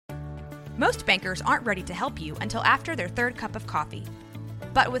Most bankers aren't ready to help you until after their third cup of coffee.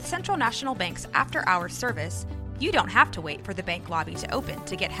 But with Central National Bank's after-hours service, you don't have to wait for the bank lobby to open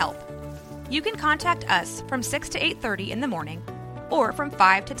to get help. You can contact us from 6 to 8:30 in the morning or from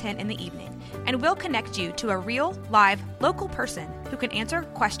 5 to 10 in the evening, and we'll connect you to a real, live, local person who can answer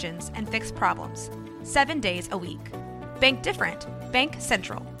questions and fix problems 7 days a week. Bank different. Bank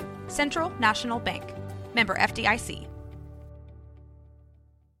Central. Central National Bank. Member FDIC.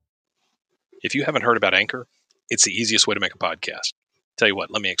 If you haven't heard about Anchor, it's the easiest way to make a podcast. Tell you what,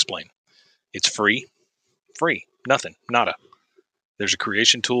 let me explain. It's free. Free. Nothing. Nada. There's a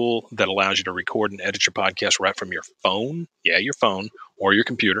creation tool that allows you to record and edit your podcast right from your phone. Yeah, your phone or your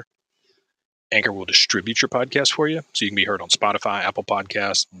computer. Anchor will distribute your podcast for you so you can be heard on Spotify, Apple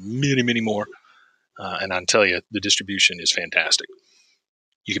Podcasts, many, many more. And I'll tell you, the distribution is fantastic.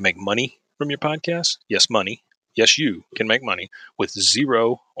 You can make money from your podcast. Yes, money. Yes, you can make money with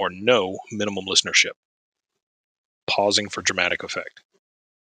zero or no minimum listenership. Pausing for dramatic effect.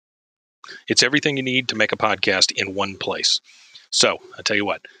 It's everything you need to make a podcast in one place. So, I tell you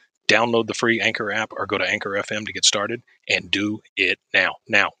what, download the free Anchor app or go to Anchor FM to get started and do it now.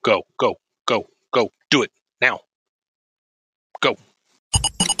 Now, go, go, go, go. Do it now. Go.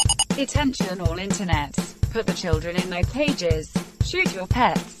 Attention all internet. Put the children in their cages. Shoot your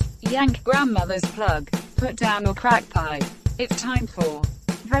pets. Yank grandmother's plug. Put down your crack pipe. It's time for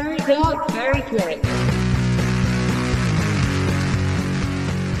Very Dark, Very Quick.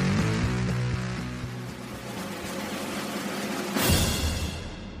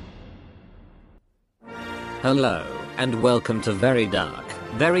 Hello, and welcome to Very Dark,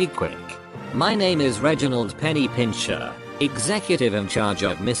 Very Quick. My name is Reginald Penny Pincher, Executive in charge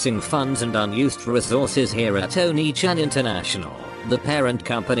of missing funds and unused resources here at Oni-chan International, the parent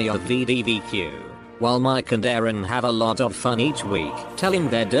company of VDVQ. While Mike and Aaron have a lot of fun each week, telling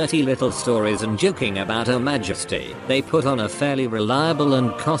their dirty little stories and joking about Her Majesty, they put on a fairly reliable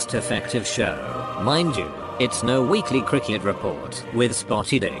and cost-effective show. Mind you, it's no weekly cricket report with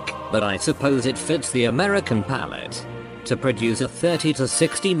Spotty Dick, but I suppose it fits the American palate. To produce a 30 to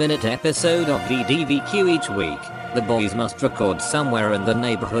 60 minute episode of VDVQ each week, the boys must record somewhere in the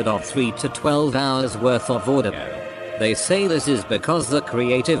neighborhood of 3 to 12 hours worth of audio. They say this is because the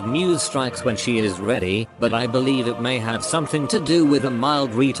creative muse strikes when she is ready, but I believe it may have something to do with a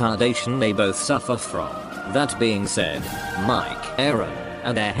mild retardation they both suffer from. That being said, Mike, Aaron,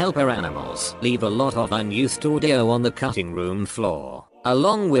 and their helper animals leave a lot of unused audio on the cutting room floor,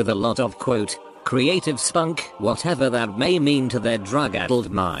 along with a lot of quote, creative spunk, whatever that may mean to their drug-addled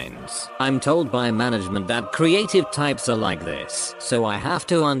minds. I'm told by management that creative types are like this, so I have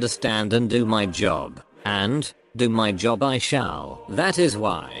to understand and do my job. And do my job I shall. That is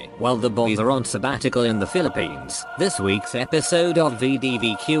why, while the boys are on sabbatical in the Philippines, this week's episode of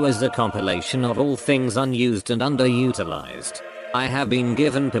VDVQ is a compilation of all things unused and underutilized. I have been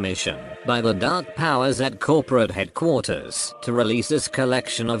given permission by the dark powers at corporate headquarters to release this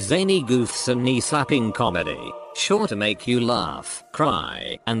collection of zany goofs and knee-slapping comedy, sure to make you laugh,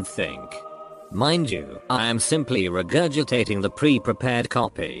 cry, and think. Mind you, I am simply regurgitating the pre-prepared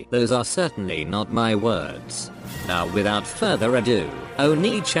copy. Those are certainly not my words. Now without further ado,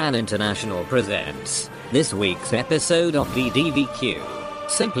 Oni-chan International presents this week's episode of VDVQ,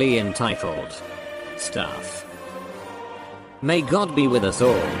 simply entitled Stuff. May God be with us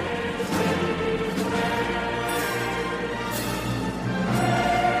all.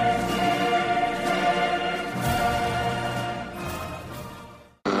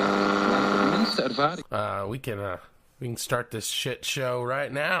 We can start this shit show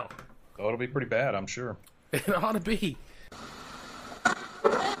right now. Oh, it'll be pretty bad, I'm sure. It ought to be.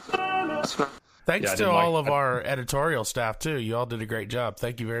 Thanks to all of our editorial staff, too. You all did a great job.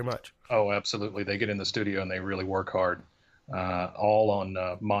 Thank you very much. Oh, absolutely. They get in the studio and they really work hard. All on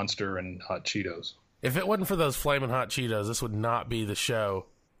Monster and Hot Cheetos. If it wasn't for those flaming hot Cheetos, this would not be the show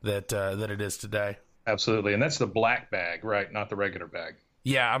that it is today. Absolutely. And that's the black bag, right? Not the regular bag.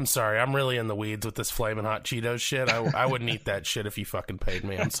 Yeah, I'm sorry. I'm really in the weeds with this flaming hot Cheetos shit. I wouldn't eat that shit if you fucking paid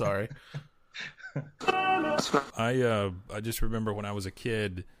me. I'm sorry. I just remember when I was a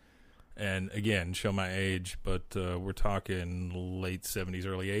kid, and again, show my age, but we're talking late 70s,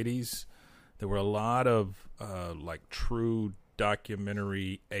 early 80s. There were a lot of like true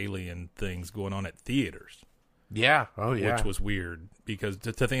documentary alien things going on at theaters. Yeah. Oh, yeah. Which was weird because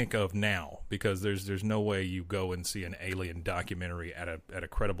to think of now, because there's no way you go and see an alien documentary at a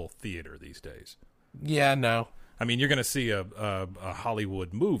credible theater these days. Yeah, no. I mean, you're going to see a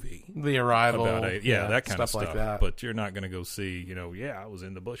Hollywood movie. The Arrival. About that kind of stuff. Like that. But you're not going to go see, I was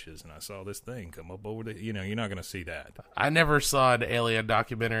in the bushes and I saw this thing come up over the, you're not going to see that. I never saw an alien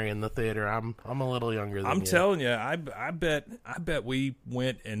documentary in the theater. I'm a little younger than you. I'm telling you, I bet we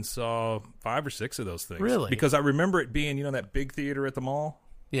went and saw 5 or 6 of those things. Really? Because I remember it being, that big theater at the mall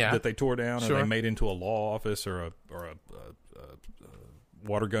that they tore down Sure. and they made into a law office or a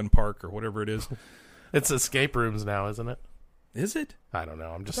water gun park or whatever it is. It's escape rooms now, isn't it? Is it? I don't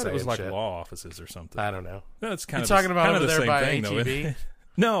know. I'm just I thought saying it was like shit. law offices or something. I don't know. No, it's kind You're of talking about kind over of the there same by thing, H-E-B? though. Isn't it?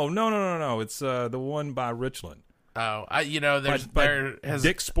 No. It's the one by Richland. Oh, By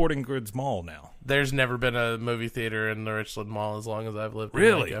Dick's Sporting Goods Mall now. There's never been a movie theater in the Richland Mall as long as I've lived. In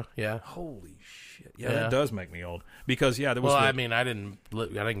Really? Waco. Yeah. Holy shit! Yeah, that does make me old because there was. Well, I didn't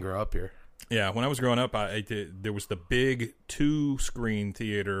grow up here. Yeah, when I was growing up, there was the big 2-screen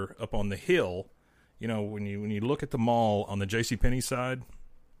theater up on the hill. When you look at the mall on the JCPenney side,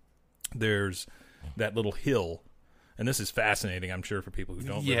 there's that little hill, and this is fascinating, I'm sure, for people who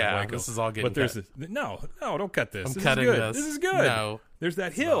don't live in Waco. This is all getting cut. No, don't cut this. I'm cutting this. This is good. No. There's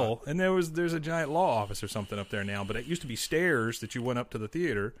that hill, and there's a giant law office or something up there now, but it used to be stairs that you went up to the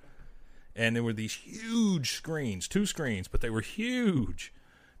theater, and there were these huge screens, 2 screens, but they were huge.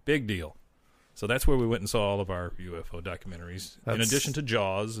 Big deal. So that's where we went and saw all of our UFO documentaries, in addition to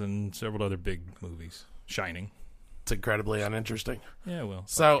Jaws and several other big movies. Shining. It's incredibly uninteresting. Yeah, well.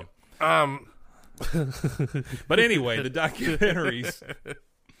 So, But anyway, the documentaries,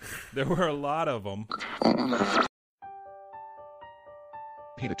 there were a lot of them.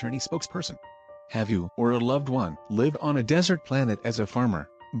 Paid attorney spokesperson. Have you or a loved one lived on a desert planet as a farmer,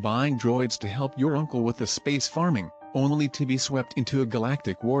 buying droids to help your uncle with the space farming, only to be swept into a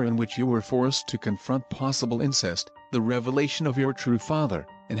galactic war in which you were forced to confront possible incest, the revelation of your true father,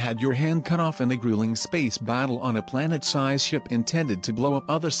 and had your hand cut off in a grueling space battle on a planet-sized ship intended to blow up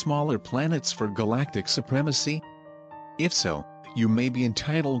other smaller planets for galactic supremacy? If so, you may be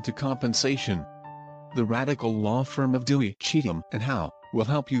entitled to compensation. The radical law firm of Dewey, Cheatham and Howe will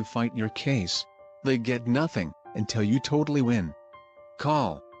help you fight your case. They get nothing until you totally win.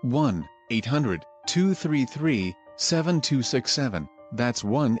 Call 1-800-233-7267. That's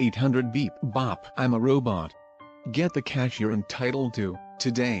 1-800-BEEP-BOP. I'm a robot. Get the cash you're entitled to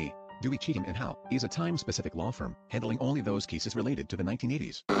today. Dewey, Cheatham and Howe is a time-specific law firm handling only those cases related to the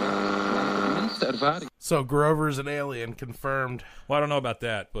 1980s. So Grover's an alien, confirmed. Well, I don't know about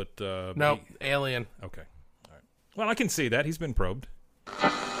that, but... No, alien. Okay. All right. Well, I can see that. He's been probed.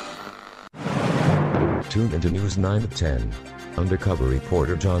 Tune into News 9 at 10. Undercover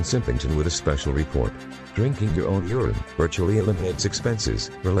reporter John Simpington with a special report. Drinking your own urine virtually eliminates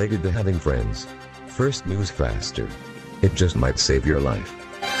expenses related to having friends. First news faster. It just might save your life.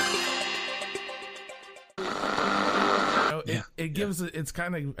 It gives it's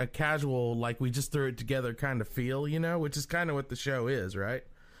kind of a casual, like we just threw it together kind of feel, which is kind of what the show is, right?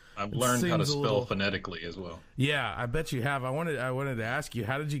 I've learned how to spell phonetically as well. Yeah, I bet you have. I wanted to ask you,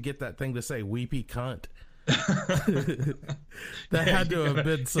 how did you get that thing to say weepy cunt? That had to have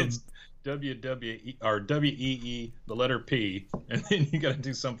been some WWE or WEE, the letter P, and then you got to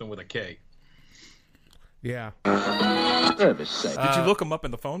do something with a K. Yeah. Did you look them up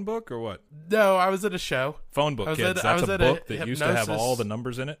in the phone book or what? No, I was at a show. Phone book, kids. That's a book that used to have all the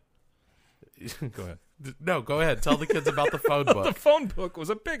numbers in it. Go ahead. No, go ahead. Tell the kids about the phone book. The phone book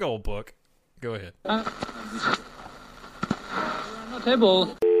was a big old book. Go ahead.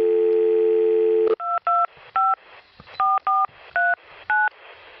 Table.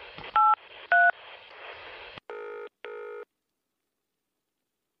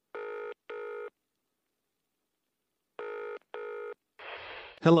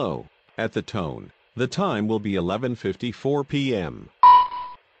 Hello, at the tone. The time will be 11:54 p.m.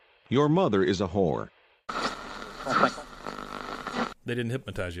 Your mother is a whore. They didn't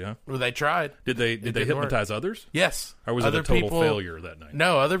hypnotize you, huh? Well, they tried. Did they hypnotize others? Yes. Or was it a total failure that night?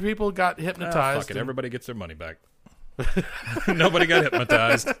 No, other people got hypnotized. Fuck it. Everybody gets their money back. Nobody got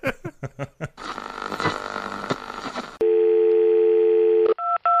hypnotized.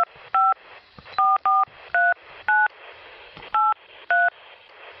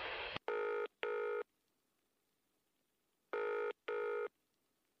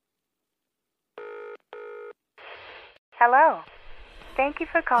 Hello. Thank you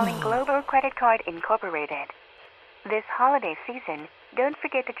for calling Global Credit Card Incorporated. This holiday season, don't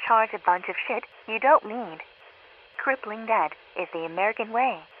forget to charge a bunch of shit you don't need. Crippling debt is the American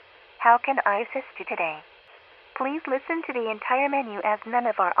way. How can I assist you today? Please listen to the entire menu as none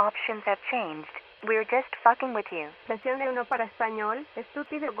of our options have changed. We're just fucking with you. Presione 1 para español,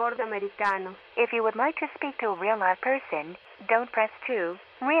 estúpido gordo americano. If you would like to speak to a real live person, don't press 2.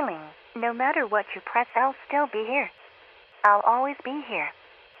 Really, no matter what you press, I'll still be here. I'll always be here.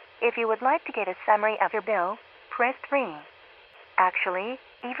 If you would like to get a summary of your bill, press 3. Actually,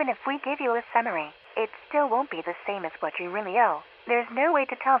 even if we give you a summary, it still won't be the same as what you really owe. There's no way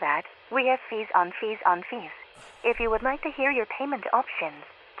to tell that. We have fees on fees on fees. If you would like to hear your payment options,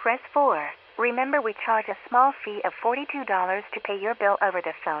 press 4. Remember, we charge a small fee of $42 to pay your bill over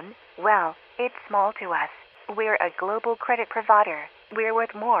the phone. Well, it's small to us. We're a global credit provider. We're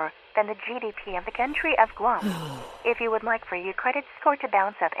worth more than the GDP of the country of Guam. If you would like for your credit score to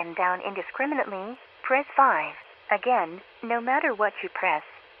bounce up and down indiscriminately, press 5. Again, no matter what you press,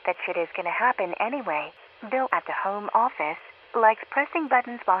 that shit is gonna happen anyway. Bill at the home office likes pressing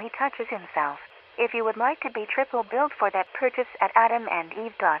buttons while he touches himself. If you would like to be triple billed for that purchase at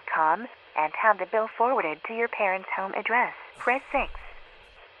adamandeve.com and have the bill forwarded to your parents' home address, press 6.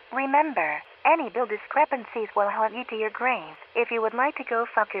 Remember, any bill discrepancies will haunt you to your grave. If you would like to go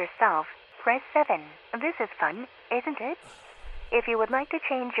fuck yourself, press 7. This is fun, isn't it? If you would like to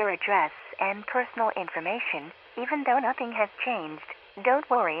change your address and personal information, even though nothing has changed, don't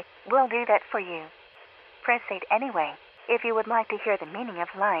worry, we'll do that for you. Press 8 anyway. If you would like to hear the meaning of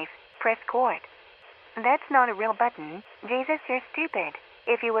life, press court. That's not a real button. Jesus, you're stupid.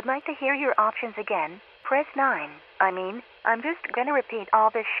 If you would like to hear your options again, press 9. I'm just gonna repeat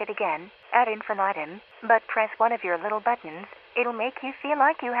all this shit again, ad infinitum, but press one of your little buttons. It'll make you feel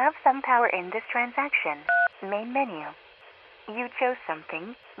like you have some power in this transaction. Main menu. You chose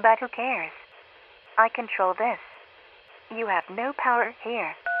something, but who cares? I control this. You have no power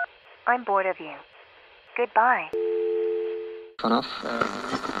here. I'm bored of you. Goodbye.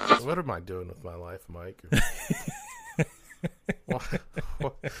 What am I doing with my life, Mike?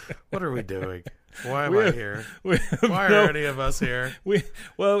 What are we doing? Why am I here? Why are any of us here?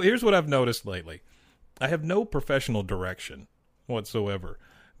 Well, here's what I've noticed lately. I have no professional direction whatsoever,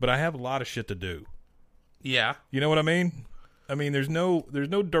 but I have a lot of shit to do. Yeah. You know what I mean? I mean, there's no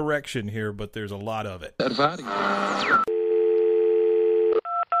direction here, but there's a lot of it.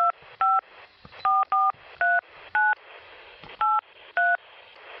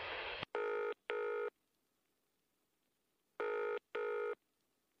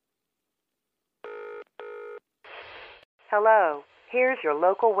 Hello, here's your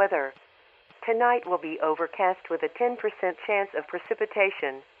local weather. Tonight will be overcast with a 10% chance of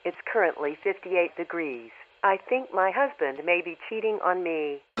precipitation. It's currently 58 degrees. I think my husband may be cheating on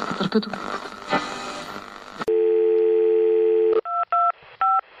me.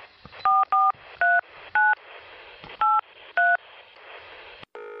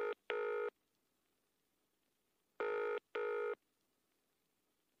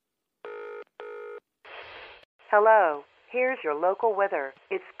 Hello. Here's your local weather.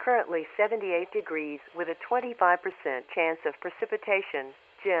 It's currently 78 degrees with a 25% chance of precipitation.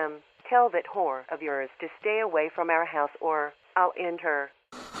 Jim, tell that whore of yours to stay away from our house or I'll end her.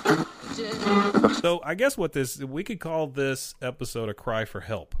 So I guess we could call this episode a cry for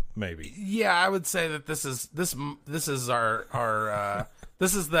help, maybe. Yeah, I would say that this is our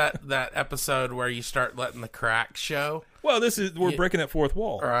this is that episode where you start letting the cracks show. Well, we're breaking that fourth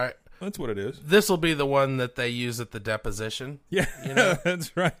wall. All right. That's what it is. This will be the one that they use at the deposition. Yeah, you know?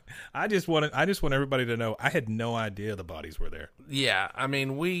 That's right. I just want everybody to know I had no idea the bodies were there. Yeah, I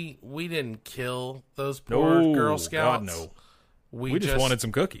mean we didn't kill those poor Girl Scouts. God, no. We just wanted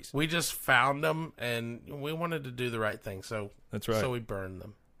some cookies. We just found them and we wanted to do the right thing. So that's right. So we burned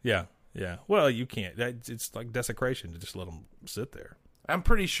them. Yeah, yeah. Well, you can't. It's like desecration to just let them sit there. I'm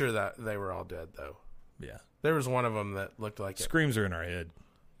pretty sure that they were all dead though. Yeah, there was one of them that looked like screams are in our head.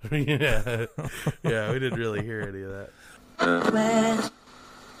 Yeah, we didn't really hear any of that.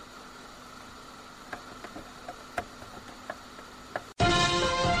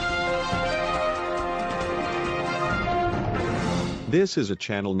 This is a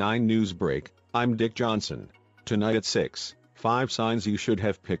Channel 9 news break. I'm Dick Johnson. Tonight at 6, 5 signs you should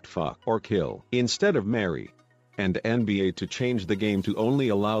have picked fuck or kill instead of marry. And NBA to change the game to only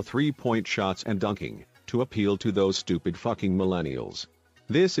allow 3-point shots and dunking, to appeal to those stupid fucking millennials.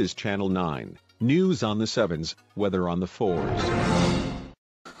 This is Channel 9, news on the 7s, weather on the 4s.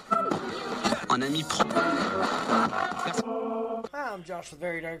 Hi, I'm Josh with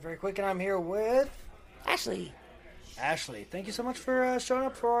Very Dark, Very Quick, and I'm here with Ashley. Ashley, thank you so much for showing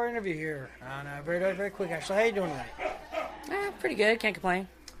up for our interview here on Very Dark, Very Quick. Ashley, how you doing tonight? Pretty good, can't complain.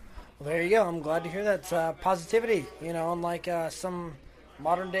 Well, there you go. I'm glad to hear that. Positivity, unlike some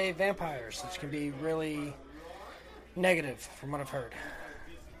modern-day vampires, which can be really negative from what I've heard.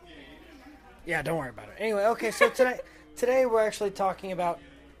 Yeah, don't worry about it. Anyway, okay, so today we're actually talking about...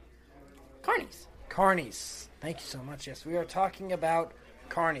 Carnies. Carnies. Thank you so much. Yes, we are talking about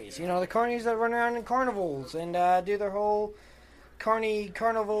carnies. You know, the carnies that run around in carnivals and do their whole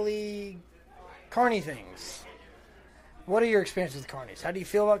carnival-y carny things. What are your experiences with carnies? How do you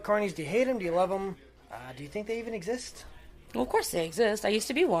feel about carnies? Do you hate them? Do you love them? Do you think they even exist? Well, of course they exist. I used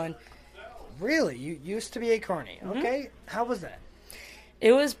to be one. Really? You used to be a carny? Okay. How was that?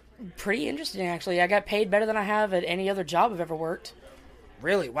 It was pretty interesting, actually. I got paid better than I have at any other job I've ever worked.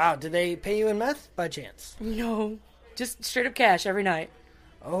 Really? Wow. Did they pay you in meth by chance? No. Just straight up cash every night.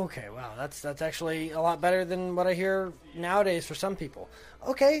 Okay, wow. That's actually a lot better than what I hear nowadays for some people.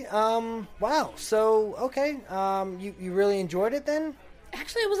 Okay, wow. So, okay, you really enjoyed it then?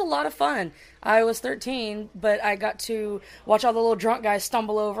 Actually, it was a lot of fun. I was 13, but I got to watch all the little drunk guys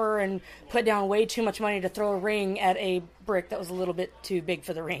stumble over and put down way too much money to throw a ring at a brick that was a little bit too big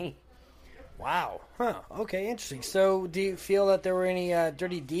for the ring. Wow. Huh. Okay, interesting. So, do you feel that there were any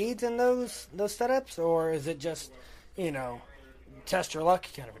dirty deeds in those setups, or is it just, test your luck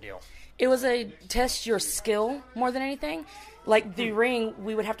kind of a deal? It was a test your skill more than anything. Like the ring,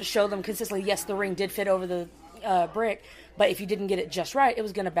 we would have to show them consistently, yes, the ring did fit over the brick, but if you didn't get it just right, it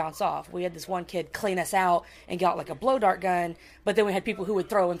was going to bounce off. We had this one kid clean us out and got like a blow dart gun, but then we had people who would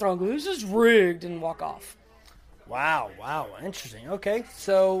throw and go, this is rigged, and walk off. Wow, interesting. Okay,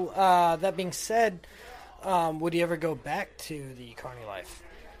 so that being said, would you ever go back to the carny life?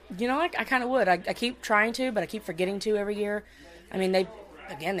 I kind of would. I keep trying to, but I keep forgetting to every year. I mean, they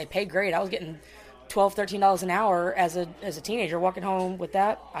pay great. I was getting $12, $13 an hour as a teenager. Walking home with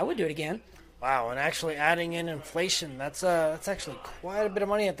that, I would do it again. Wow, and actually adding in inflation, that's actually quite a bit of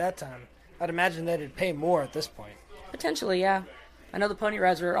money at that time. I'd imagine that it'd pay more at this point. Potentially, yeah. I know the pony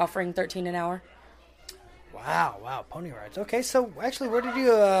rides were offering $13 an hour. Wow, pony rides. Okay, so actually, where did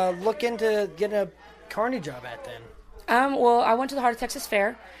you look into getting a carny job at then? Well, I went to the Heart of Texas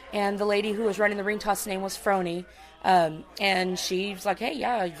Fair, and the lady who was running the ring toss name was Frony. And she was like, hey,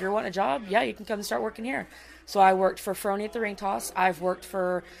 yeah, you're wanting a job? Yeah, you can come and start working here. So I worked for Frony at the ring toss. I've worked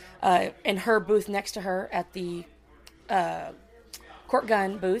for, in her booth next to her at the court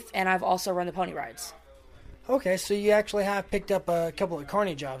gun booth, and I've also run the pony rides. Okay, so you actually have picked up a couple of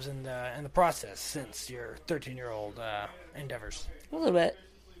carny jobs in the process since your 13-year-old endeavors. A little bit.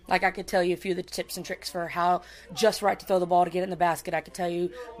 Like, I could tell you a few of the tips and tricks for how just right to throw the ball to get it in the basket. I could tell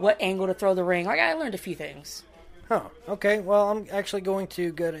you what angle to throw the ring. Like, I learned a few things. Huh. Okay, well, I'm actually going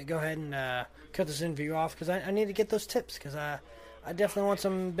to go ahead and cut this interview off because I need to get those tips because I definitely want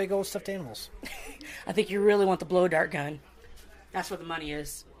some big old stuffed animals. I think you really want the blow dart gun. That's where the money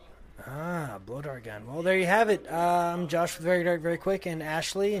is. Blow dart gun. Well, there you have it. I'm Josh with Very Dark, Very Quick, and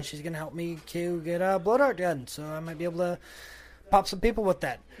Ashley, and she's going to help me to get a blow dart gun, so I might be able to pop some people with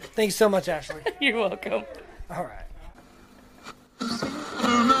that. Thanks so much, Ashley. You're welcome. All right.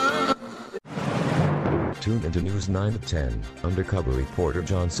 Tune into News 9 at 10. Undercover reporter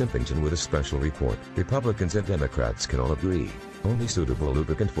John Simpington with a special report. Republicans and Democrats can all agree. Only suitable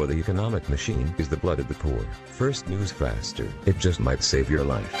lubricant for the economic machine is the blood of the poor. First news faster. It just might save your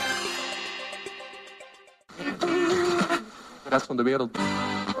life.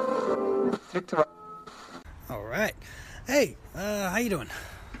 All right. Hey, how you doing?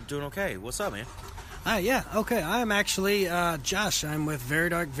 Doing okay. What's up, man? Yeah, okay. I'm actually Josh. I'm with Very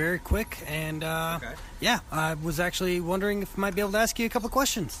Dark, Very Quick, and Okay. yeah, I was actually wondering if I might be able to ask you a couple of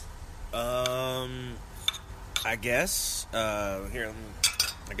questions. I guess. Here,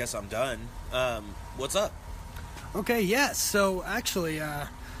 I guess I'm done. What's up? Okay, yeah. So actually,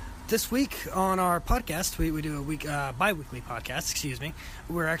 this week on our podcast, we do a bi-weekly podcast. Excuse me.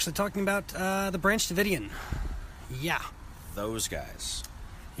 We're actually talking about the Branch Davidian. Yeah. Those guys.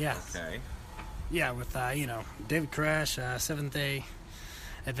 Yeah. Okay. Yeah, with David Koresh, Seventh-day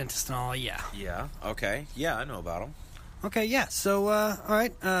Adventist and all. Yeah. Yeah. Okay. Yeah, I know about them. Okay. Yeah. So, all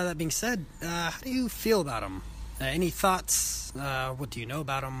right. That being said, how do you feel about them? Any thoughts? What do you know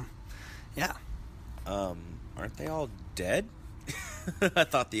about them? Yeah. Aren't they all dead? I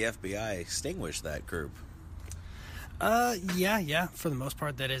thought the FBI extinguished that group. Yeah. For the most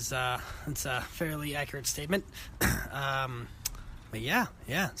part, that is it's a fairly accurate statement. But yeah.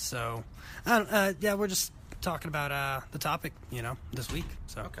 So, yeah, we're just talking about the topic, this week.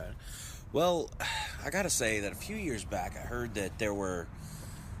 So okay. Well, I gotta say that a few years back, I heard that there were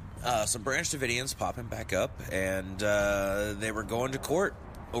some Branch Davidians popping back up, and they were going to court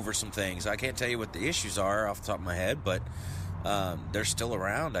over some things. I can't tell you what the issues are off the top of my head, but they're still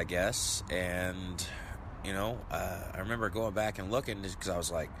around, I guess. And I remember going back and looking because I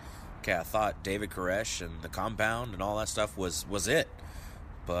was like, okay, I thought David Koresh and the Compound and all that stuff was it.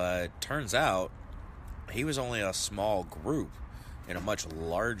 but turns out he was only a small group in a much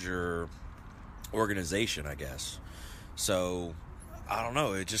larger organization, I guess. So, I don't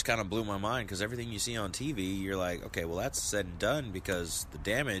know, it just kind of blew my mind, because everything you see on TV, you're like, okay, well, that's said and done, because the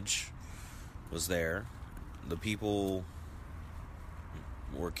damage was there. The people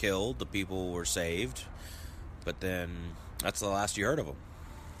were killed, the people were saved, but then that's the last you heard of them.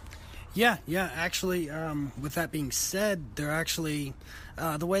 Yeah, actually, with that being said, they're actually,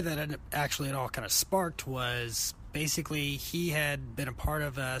 the way that it all kind of sparked was basically he had been a part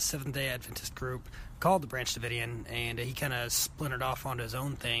of a Seventh-day Adventist group called the Branch Davidian, and he kind of splintered off onto his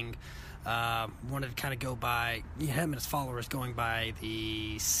own thing. Wanted to kind of go by, him and his followers going by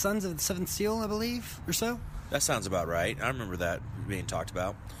the Sons of the Seventh Seal, I believe, or so. That sounds about right. I remember that being talked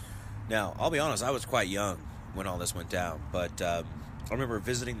about. Now, I'll be honest, I was quite young when all this went down, but I remember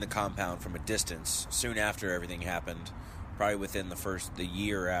visiting the compound from a distance soon after everything happened, probably within the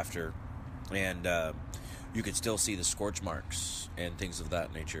year after, and you could still see the scorch marks and things of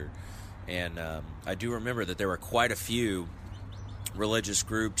that nature. And I do remember that there were quite a few religious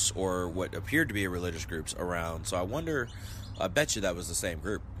groups, or what appeared to be religious groups, around. So I bet you that was the same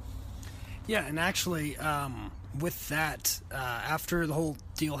group. Yeah, and actually, with that, after the whole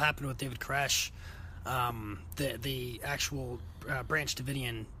deal happened with David Koresh, the actual Branch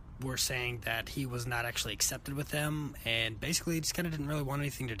Davidian were saying that he was not actually accepted with them, and basically just kind of didn't really want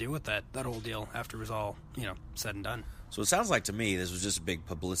anything to do with that whole deal after it was all, said and done. So it sounds like to me this was just a big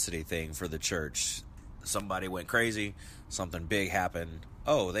publicity thing for the church. Somebody went crazy, something big happened.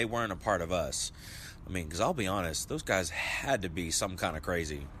 Oh, they weren't a part of us. I mean, because I'll be honest, those guys had to be some kind of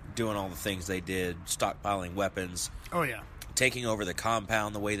crazy, doing all the things they did, stockpiling weapons. Oh, yeah. Taking over the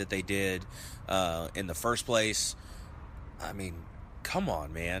compound the way that they did in the first place. I mean, come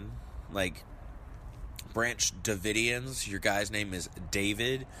on, man. Like, Branch Davidians, your guy's name is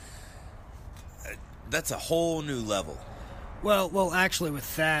David. That's a whole new level. Well, actually,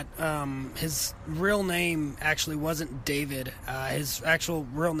 with that, his real name actually wasn't David. His actual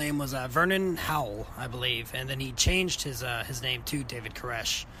real name was Vernon Howell, I believe, and then he changed his name to David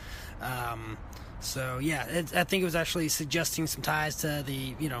Koresh. So yeah, I think it was actually suggesting some ties to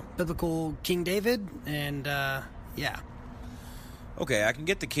the biblical King David, and yeah. Okay, I can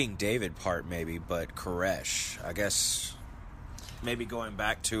get the King David part maybe, but Koresh, I guess, maybe going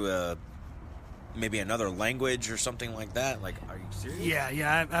back to maybe another language or something like that. Like, are you serious?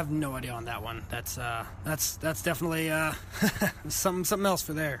 Yeah, I have no idea on that one. That's definitely something else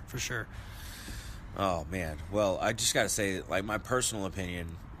for sure. Oh man, well, I just gotta say, like, my personal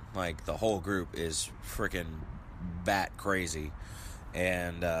opinion, like, the whole group is freaking bat crazy,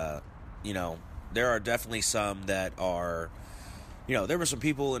 and there are definitely some that are, there were some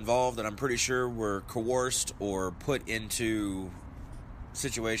people involved that I'm pretty sure were coerced or put into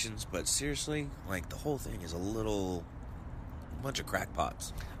situations, but seriously, like, the whole thing is a bunch of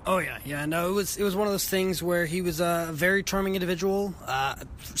crackpots. Oh yeah. No, it was one of those things where he was a very charming individual,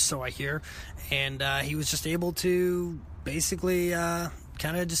 so I hear, and he was just able to basically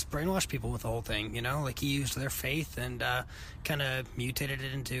kind of just brainwash people with the whole thing. Like, he used their faith and kind of mutated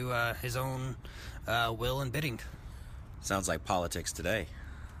it into his own will and bidding. Sounds like politics today.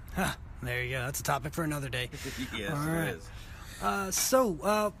 Huh, there you go. That's a topic for another day. Yes, all right. It is.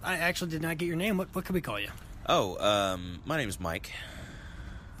 So, I actually did not get your name. What can we call you? Oh, my name is Mike.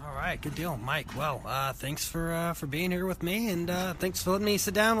 All right, good deal, Mike. Well, thanks for being here with me, and thanks for letting me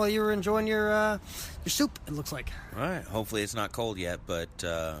sit down while you were enjoying your soup, it looks like. All right, hopefully it's not cold yet, but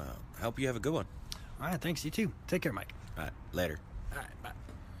I hope you have a good one. All right, thanks, you too. Take care, Mike. All right, later. All right, bye.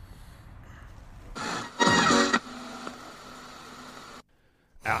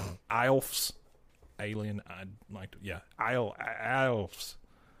 Elves. Alien, I'd like to, elves.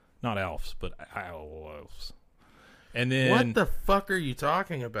 Not elves, but elves. And then, what the fuck are you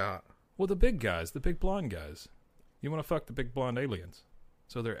talking about? Well, the big guys, the big blonde guys. You want to fuck the big blonde aliens.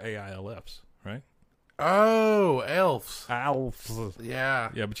 So they're AILFs, right? Oh, elves. Elves. Yeah.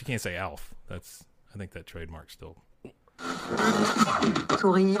 Yeah, but you can't say elf. I think that trademark's still.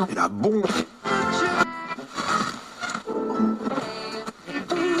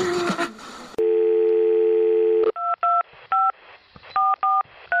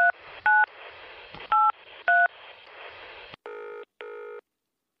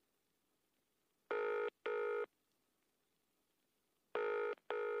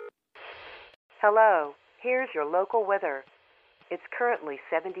 Hello, here's your local weather. It's currently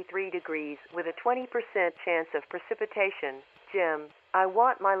 73 degrees with a 20% chance of precipitation. Jim, I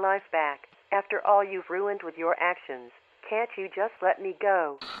want my life back. After all you've ruined with your actions, can't you just let me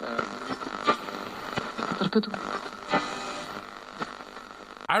go?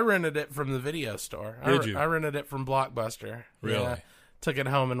 I rented it from the video store. Did you? I rented it from Blockbuster. Really? Yeah, took it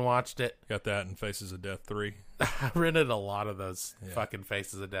home and watched it. Got that in Faces of Death 3. I rented a lot of those fucking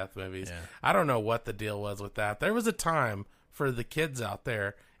Faces of Death movies. Yeah. I don't know what the deal was with that. There was a time for the kids out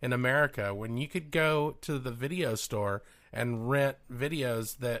there in America when you could go to the video store and rent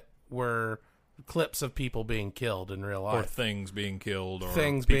videos that were clips of people being killed in real life. Or things being killed, or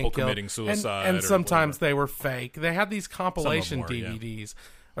things people being killed. committing suicide. And or sometimes whatever. they were fake. They had these compilation Some of them were, DVDs.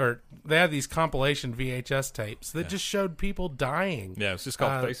 Or they had these compilation VHS tapes that just showed people dying. Yeah, it's just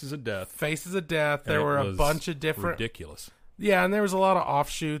called Faces of Death. Faces of Death. And there it were a was bunch of different... ridiculous. Yeah, and there was a lot of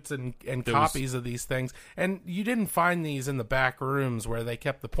offshoots and There copies of these things. And you didn't find these in the back rooms where they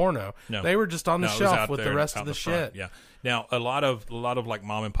kept the porno. No. They were just on the No, it was shelf out with the there, rest out of the front, shit. Yeah. Now a lot of like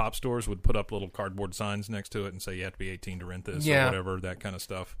mom and pop stores would put up little cardboard signs next to it and say you have to be 18 to rent this or whatever, that kind of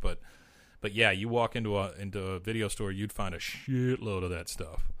stuff. But yeah, you walk into a video store, you'd find a shitload of that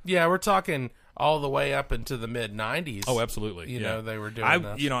stuff. Yeah, we're talking all the way up into the mid 90s. Oh, absolutely. You know, they were doing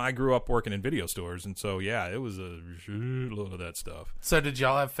this. I grew up working in video stores, and so yeah, it was a shitload of that stuff. So did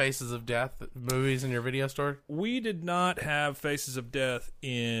y'all have Faces of Death movies in your video store? We did not have Faces of Death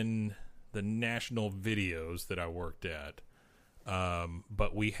in the national videos that I worked at,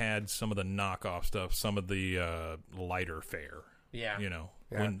 but we had some of the knockoff stuff, some of the lighter fare. Yeah, you know,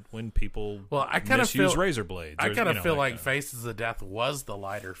 yeah. when people I kind of misuse razor blades. I kind of feel like kinda. Faces of Death was the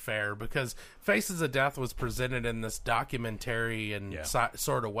lighter fare because Faces of Death was presented in this documentary and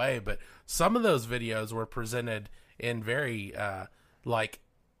sort of way, but some of those videos were presented in very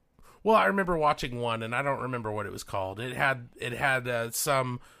Well, I remember watching one, and I don't remember what it was called. It had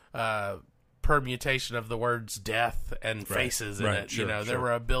some permutation of the words death and faces in it. Sure, there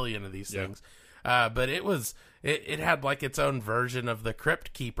were a billion of these things. But it had like its own version of the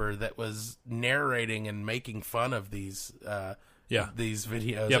Crypt Keeper that was narrating and making fun of these videos. Yeah, It was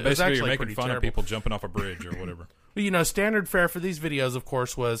basically actually you're making pretty fun terrible. of people jumping off a bridge or whatever. Well, standard fare for these videos, of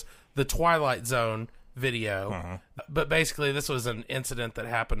course, was the Twilight Zone video. But basically this was an incident that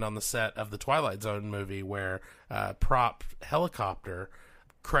happened on the set of the Twilight Zone movie where a prop helicopter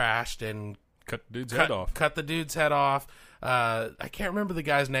crashed and cut the dude's head off. Cut the dude's head off. I can't remember the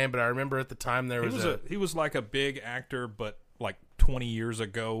guy's name, but I remember at the time he was like a big actor, but like 20 years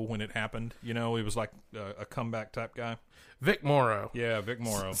ago when it happened. He was like a comeback type guy. Vic Morrow. Yeah, Vic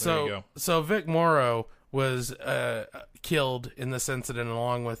Morrow. There you go. So Vic Morrow was killed in this incident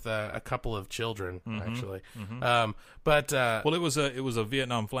along with a couple of children, actually. Well, it was a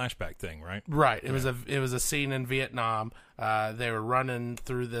Vietnam flashback thing, right? Right. It was a scene in Vietnam. They were running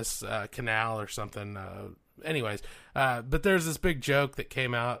through this canal or something. Anyways, but there's this big joke that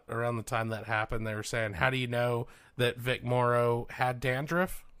came out around the time that happened. They were saying, "How do you know that Vic Morrow had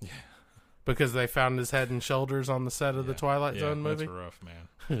dandruff?" Yeah. Because they found his head and shoulders on the set of the Twilight Zone movie. That's rough, man.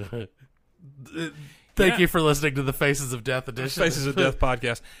 Thank you for listening to the Faces of Death edition. Faces of Death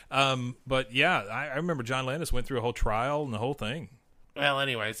podcast. But yeah, I remember John Landis went through a whole trial and the whole thing. Well,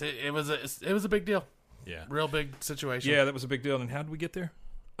 anyways, it was a big deal. Yeah, real big situation. Yeah, that was a big deal. And how did we get there?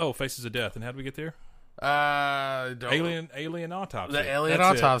 Oh, Faces of Death. And how did we get there? Alien Autopsy. The Alien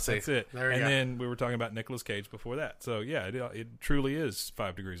Autopsy. That's it. There you go. And then we were talking about Nicolas Cage before that. So yeah, it truly is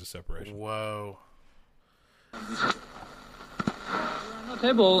 5 degrees of separation. Whoa.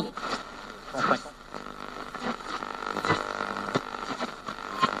 Table.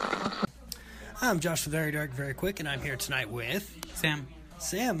 I'm Josh the Very Dark, Very Quick, and I'm here tonight with Sam.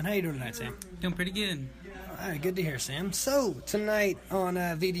 Sam, and how you doing tonight, Sam? Doing pretty good. All right, good to hear, Sam. So tonight on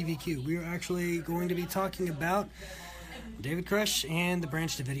VDVQ, we are actually going to be talking about David Koresh and the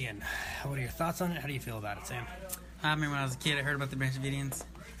Branch Davidian. What are your thoughts on it? How do you feel about it, Sam? I remember when I was a kid, I heard about the Branch Davidians.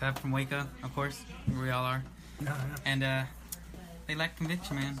 I'm from Waco, of course, where we all are. And they lacked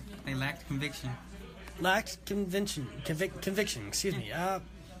conviction, man. They lacked conviction. Lacked conviction, excuse me.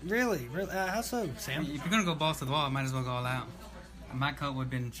 Really? How so, Sam? If you're gonna go balls to the wall, it might as well go all out. My cult would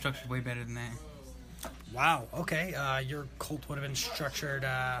have been structured way better than that. Wow. Okay. Your cult would have been structured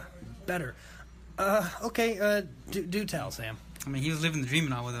better. Okay. Do tell, Sam. I mean, he was living the dream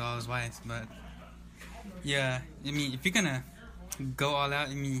and all with all his wives, but yeah. I mean, if you're gonna go all out,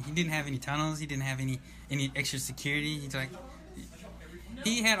 I mean, he didn't have any tunnels. He didn't have any extra security. He's like,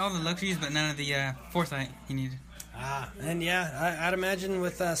 he had all the luxuries, but none of the foresight he needed. And yeah, I'd imagine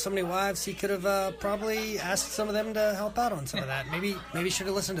with so many wives, he could have probably asked some of them to help out on some of that. Maybe should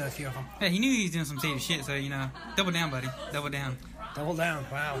have listened to a few of them. Yeah, he knew he was doing some shady shit, so, double down, buddy. Double down. Double down.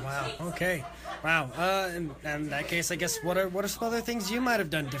 Wow. Okay. Wow. In that case, I guess, what are some other things you might have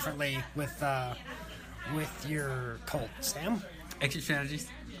done differently with your cult, Sam? Exit strategies.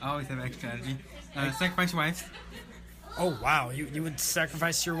 I always have exit strategy. Sacrifice your wives. Oh, wow. You would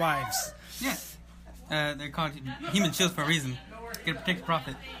sacrifice your wives. Yeah. They're called human shields for a reason. Gotta protect the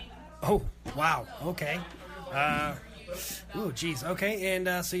prophet. Oh, wow. Okay. Geez. Okay,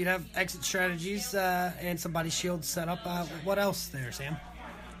 and so you'd have exit strategies and some body shields set up. What else there, Sam?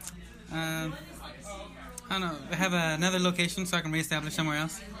 I don't know. Have another location so I can reestablish somewhere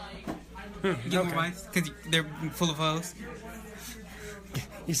else. Get more wives because they're full of hoes.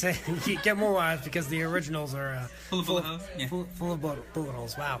 You say you get more wives because the originals are full of bullet holes. Yeah. Full of bullet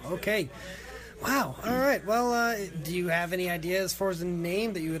holes. Wow. Okay. Wow. All right. Well, do you have any ideas as far as the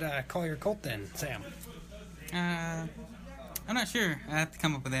name that you would call your cult then, Sam? I'm not sure. I have to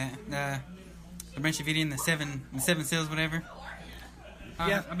come up with that. The Branch Davidian, the seven seals, whatever.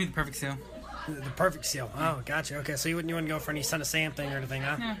 Yeah. I'll be the perfect seal. The perfect seal. Oh, gotcha. Okay, so you wouldn't want to go for any Son of Sam thing or anything,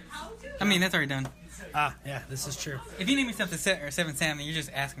 huh? Yeah. I mean, that's already done. Yeah, this is true. If you name me something or Seven Sam, then you're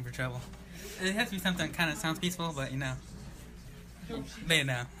just asking for trouble. It has to be something that kind of sounds peaceful, but they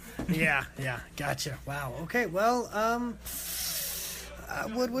know. Yeah, gotcha. Wow. Okay, well, I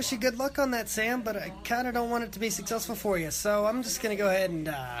would wish you good luck on that, Sam, but I kind of don't want it to be successful for you, so I'm just gonna go ahead and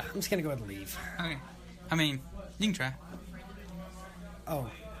leave. Okay. I mean, you can try.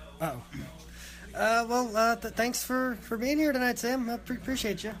 Thanks for being here tonight, Sam. I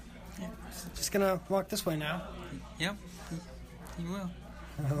appreciate you. Yeah. Just gonna walk this way now. Yep. You will.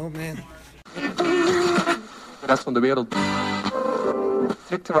 Oh, man. rest van de wereld.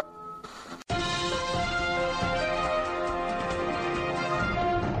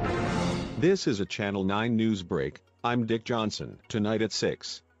 This is a Channel 9 news break. I'm Dick Johnson. Tonight at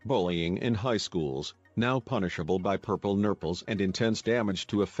 6, bullying in high schools, now punishable by purple nurples and intense damage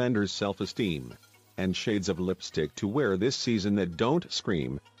to offenders' self-esteem. And shades of lipstick to wear this season that don't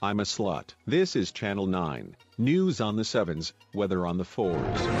scream, I'm a slut. This is Channel 9, news on the 7s, weather on the 4s.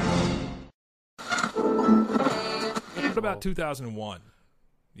 What about 2001?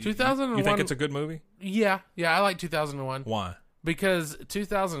 2001. You think it's a good movie? Yeah, I like 2001. Why? Because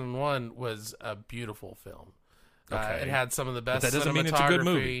 2001 was a beautiful film. Okay. It had some of the best But that doesn't mean it's a good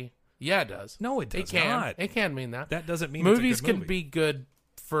movie. Yeah, it does. No, it does it can. not. It can mean that. That doesn't mean movies it's a good movie. can be good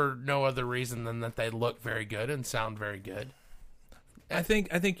for no other reason than that they look very good and sound very good. I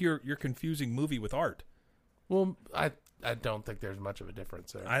think you're confusing movie with art. Well, I don't think there's much of a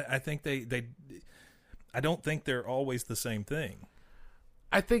difference there. I think I don't think they're always the same thing.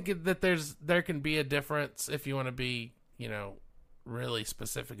 I think that there can be a difference if you want to be, really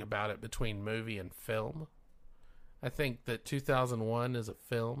specific about it between movie and film. I think that 2001 is a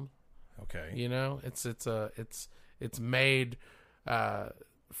film. Okay. It's made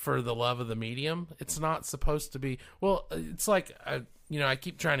for the love of the medium. It's not supposed to be. Well, it's like I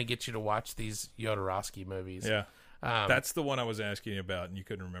keep trying to get you to watch these Jodorowsky movies. Yeah. That's the one I was asking you about, and you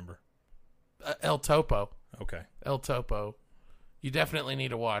couldn't remember. El Topo. Okay. El Topo. You definitely need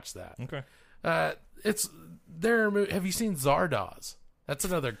to watch that. Okay. Have you seen Zardoz? That's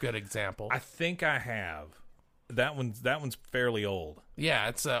another good example. I think I have. That one's fairly old. Yeah,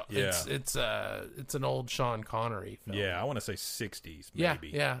 it's an old Sean Connery film. Yeah, I want to say 60s maybe.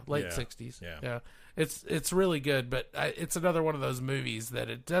 Yeah, late 60s. Yeah. It's really good, but it's another one of those movies that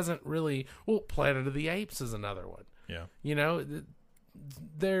it doesn't really. Well, Planet of the Apes is another one. Yeah.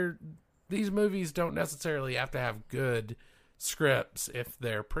 These movies don't necessarily have to have good scripts if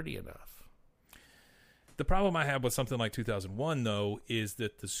they're pretty enough. The problem I have with something like 2001, though, is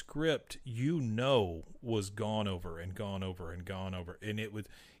that the script, was gone over and gone over and gone over. And it was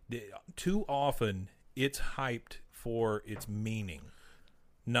too often it's hyped for its meaning,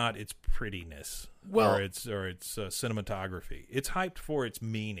 not its prettiness or its cinematography. It's hyped for its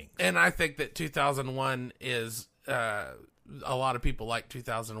meaning. And I think that 2001 is a lot of people like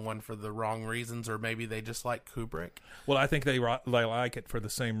 2001 for the wrong reasons, or maybe they just like Kubrick. Well, I think they like it for the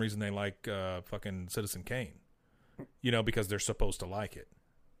same reason they like fucking Citizen Kane. Because they're supposed to like it.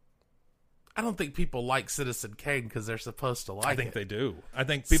 I don't think people like Citizen Kane because they're supposed to like it. I think they do. I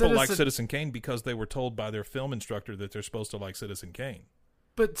think people like Citizen Kane because they were told by their film instructor that they're supposed to like Citizen Kane.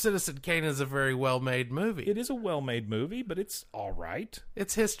 But Citizen Kane is a very well-made movie. It is a well-made movie, but it's all right.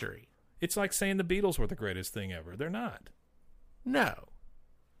 It's history. It's like saying the Beatles were the greatest thing ever. They're not. No.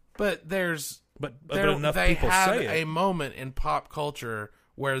 But but enough people say it. They have a moment in pop culture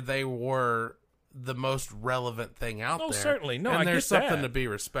where they were the most relevant thing out there. Oh, certainly. No, and I there's get that. something to be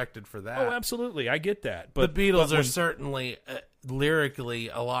respected for that. Oh, absolutely. I get that. But the Beatles are certainly lyrically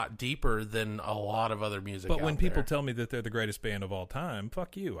a lot deeper than a lot of other music. But when people tell me that they're the greatest band of all time,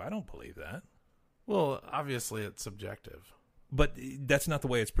 fuck you. I don't believe that. Well, obviously it's subjective. But that's not the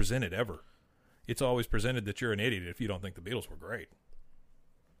way it's presented ever. It's always presented that you're an idiot if you don't think the Beatles were great.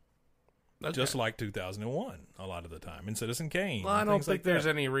 just like 2001 a lot of the time, and Citizen Kane. Well, I don't think there's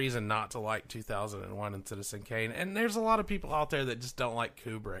that. any reason not to like 2001 and Citizen Kane. And there's a lot of people out there that just don't like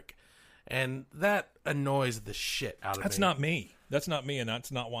Kubrick. And that annoys the shit out of me. That's not me. That's not me, and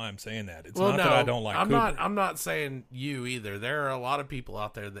that's not why I'm saying that. It's not that I don't like Kubrick. I'm not saying you either. There are a lot of people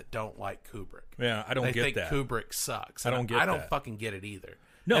out there that don't like Kubrick. Yeah, I don't they get think that. Kubrick sucks. I don't get that. I don't fucking get it either.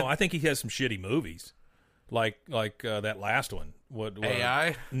 No, I think he has some shitty movies. Like that last one. What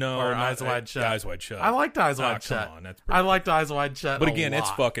AI? No, or Eyes Wide Shut. Eyes Wide Shut. I liked Eyes Wide Shut. Come on, that's I liked Eyes Wide Shut. But again,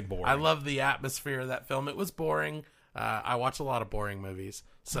 it's fucking boring. I love the atmosphere of that film. It was boring. I watch a lot of boring movies,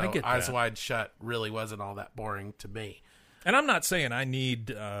 so I get Eyes that. Wide Shut really wasn't all that boring to me. And I'm not saying I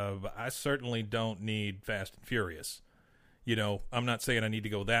need. I certainly don't need Fast and Furious. You know, I'm not saying I need to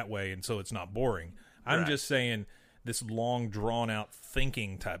go that way, and so it's not boring. I'm Right. just saying this long, drawn-out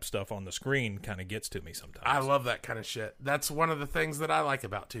thinking type stuff on the screen kind of gets to me sometimes. I love that kind of shit. That's one of the things that I like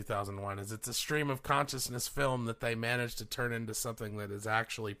about 2001 is it's a stream of consciousness film that they managed to turn into something that is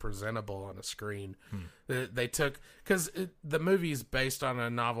actually presentable on a screen. They took because the movie's based on a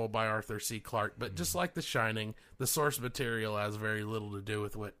novel by Arthur C. Clarke, but just like The Shining, the source material has very little to do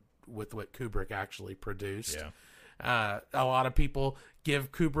with what Kubrick actually produced. Yeah. A lot of people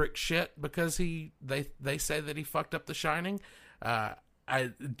give Kubrick shit because they say that he fucked up The Shining.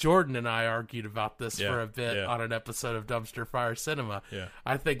 Jordan and I argued about this for a bit on an episode of Dumpster Fire Cinema. Yeah.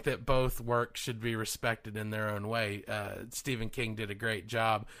 I think that both works should be respected in their own way. Stephen King did a great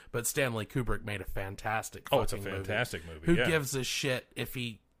job, but Stanley Kubrick made a fantastic fucking it's a fantastic movie. Who yeah. gives a shit if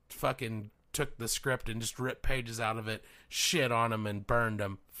he fucking took the script and just ripped pages out of it, shit on him, and burned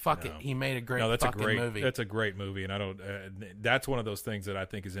them? Fuck it. He made a great fucking movie. That's a great movie, and I don't. That's one of those things that I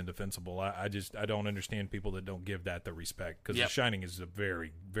think is indefensible. I don't understand people that don't give that the respect because The Shining is a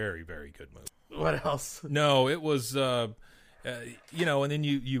very, very, very good movie. What else? No, it was. And then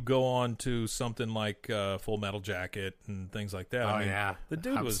you go on to something like Full Metal Jacket and things like that. Oh, I mean, yeah. the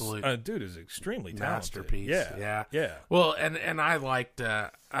dude Absolute dude is extremely talented. Masterpiece. Yeah. Well, and I liked.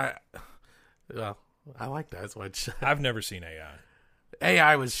 I liked Eyes Wide Shut. I've never seen AI.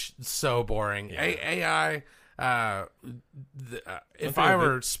 AI was so boring. Yeah. AI. If I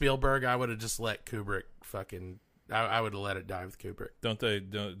were Spielberg, I would have just let Kubrick fucking. I would have let it die with Kubrick. Don't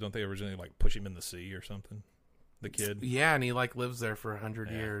they originally like push him in the sea or something? The kid. Yeah, and he like lives there for 100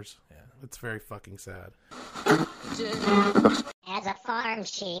 years. Yeah, it's very fucking sad. As a farm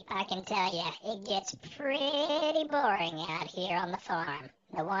sheep, I can tell you, it gets pretty boring out here on the farm.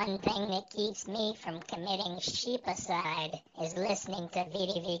 The one thing that keeps me from committing sheepicide is listening to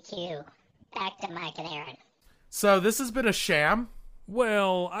VDVQ. Back to Mike and Aaron. So this has been a sham?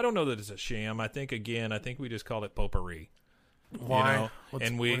 Well, I don't know that it's a sham. I think we just call it potpourri. Why? You know? What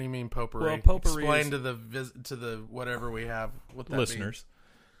do you mean potpourri? Well, potpourri Explain is, to the whatever we have. What that listeners.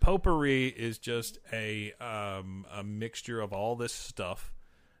 Potpourri is just a mixture of all this stuff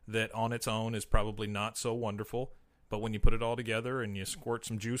that on its own is probably not so wonderful, but when you put it all together and you squirt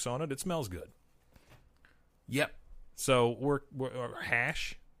some juice on it, it smells good. Yep. So we're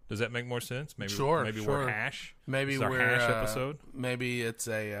hash. Does that make more sense? Maybe sure. We're hash. Maybe we're hash episode. Maybe it's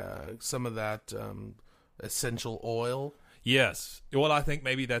some of that essential oil. Yes. Well, I think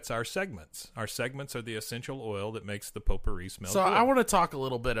maybe that's our segments. Our segments are the essential oil that makes the potpourri smell So good. I want to talk a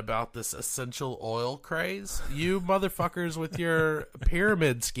little bit about this essential oil craze. You motherfuckers with your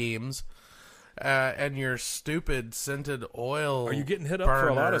pyramid schemes and your stupid scented oil. Are you getting hit up for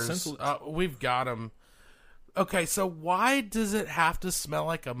a lot of essential? We've got them. Okay, so why does it have to smell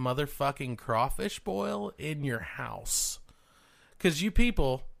like a motherfucking crawfish boil in your house? Because you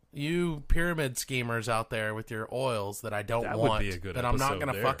people... You pyramid schemers out there with your oils that I don't want, would be a good that I'm not going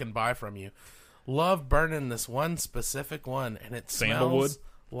to there. fucking buy from you. Love burning this one specific one, and it Sandalwood? smells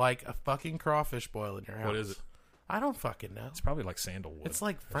like a fucking crawfish boil in your house. What is it? I don't fucking know. It's probably like sandalwood. It's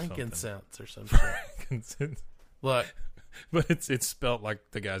like frankincense or some Frankincense. shit. Look. But it's spelt like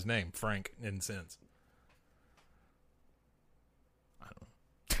the guy's name, Frank Incense.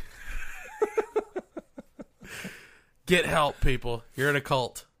 Get help, people. You're in a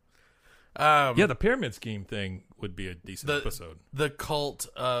cult. The pyramid scheme thing would be a decent episode. The cult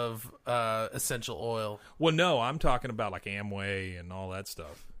of essential oil. Well, no, I'm talking about like Amway and all that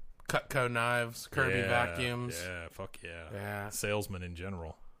stuff. Cutco knives, Kirby vacuums. Yeah, fuck yeah. Yeah. Salesmen in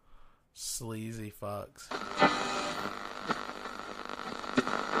general. Sleazy fucks.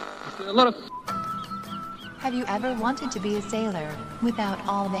 Have you ever wanted to be a sailor, without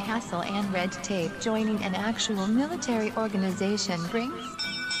all the hassle and red tape joining an actual military organization brings?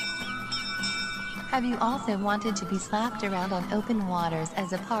 Have you also wanted to be slapped around on open waters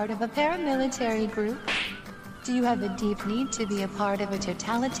as a part of a paramilitary group? Do you have a deep need to be a part of a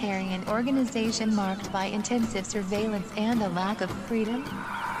totalitarian organization marked by intensive surveillance and a lack of freedom?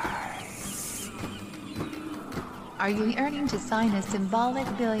 Are you yearning to sign a symbolic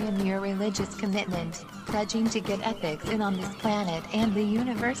billion-year religious commitment, pledging to get ethics in on this planet and the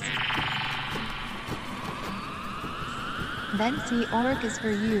universe? Then Sea Org is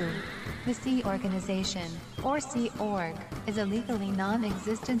for you. The Sea Organization, or Sea Org, is a legally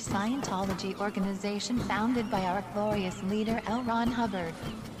non-existent Scientology organization founded by our glorious leader L. Ron Hubbard.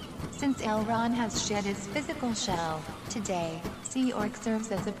 Since L. Ron has shed his physical shell, today, Sea Org serves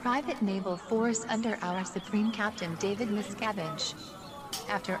as a private naval force under our Supreme Captain David Miscavige.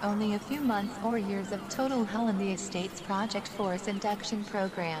 After only a few months or years of total hell in the Estates Project Force induction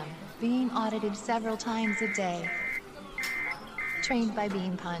program, being audited several times a day, trained by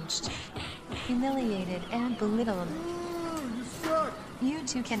being punched, humiliated and belittled, you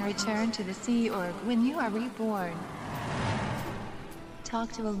too can return to the Sea Org when you are reborn.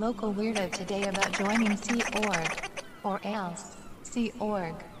 Talk to a local weirdo today about joining Sea Org, or else, Sea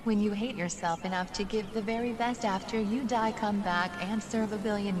Org, when you hate yourself enough to give the very best after you die, come back and serve a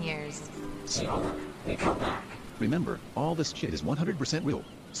billion years. Sea Org, they come back. Remember, all this shit is 100% real.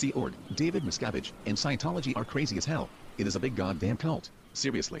 Sea Org, David Miscavige, and Scientology are crazy as hell. It is a big goddamn cult.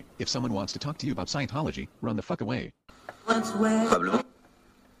 Seriously, if someone wants to talk to you about Scientology, run the fuck away.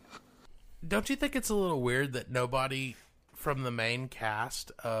 Don't you think it's a little weird that nobody from the main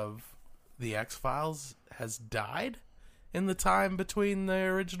cast of The X-Files has died in the time between the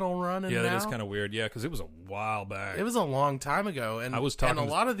original run and now? Yeah, that is kind of weird. Yeah, because it was a while back. It was a long time ago, and I was talking and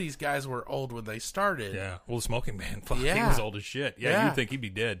a lot of these guys were old when they started. Yeah, well, the Smoking Man, fuck, he was old as shit. Yeah, you'd think he'd be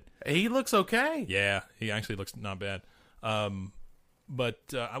dead. He looks okay. Yeah, he actually looks not bad.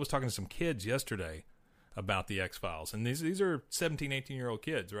 But I was talking to some kids yesterday about the X-Files, and these are 17, 18-year-old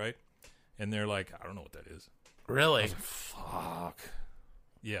kids, right? And they're like, I don't know what that is. Really? I was like, fuck.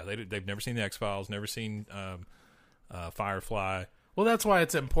 Yeah, they've never seen the X-Files, never seen Firefly. Well, that's why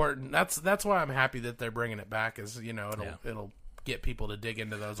it's important. That's why I'm happy that they're bringing it back. Is it'll get people to dig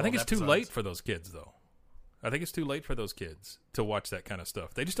into those. I think it's episodes. too late for those kids, though. I think it's too late for those kids to watch that kind of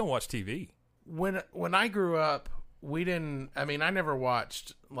stuff. They just don't watch TV. When I grew up, we didn't. I mean, I never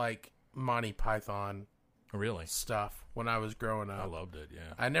watched like Monty Python. Really? Stuff when I was growing up. I loved it.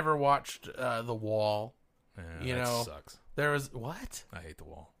 Yeah. I never watched The Wall. Yeah, that sucks. There was what? I hate The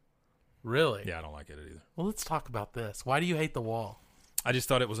Wall. Really? Yeah, I don't like it either. Well, let's talk about this. Why do you hate The Wall? I just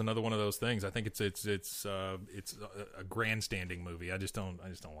thought it was another one of those things. I think it's a grandstanding movie. I just don't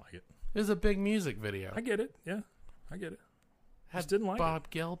like it. It was a big music video. I get it. Yeah, I get it. Just didn't like Bob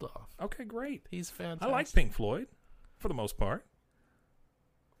Geldof. Okay, great. He's fantastic. I like Pink Floyd for the most part.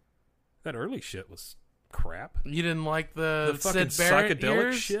 That early shit was crap. You didn't like the fucking Sid Barrett psychedelic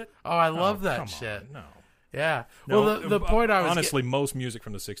years? shit? Oh, I love that come shit. on, no. Yeah. No, well, the point I was honestly, most music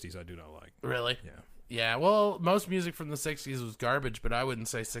from the '60s I do not like. Really? Yeah. Yeah. Well, most music from the '60s was garbage, but I wouldn't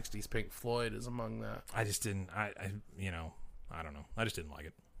say '60s Pink Floyd is among that. I just didn't. I don't know. I just didn't like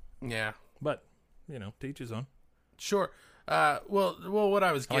it. Yeah. But to each his own. Sure. Well, what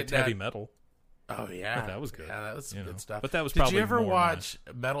I was getting liked heavy metal. Oh yeah, that was good. Yeah, that was good stuff. But that was Did probably you ever more watch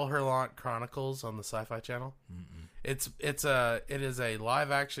Metal Hurlant Chronicles on the Sci-Fi Channel? Mm-mm. It is a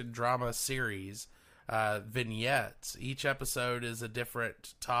live action drama series, vignettes. Each episode is a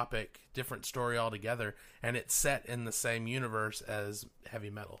different topic, different story altogether, and it's set in the same universe as heavy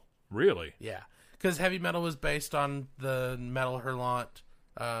metal. Really? Yeah, because heavy metal was based on the Metal Hurlant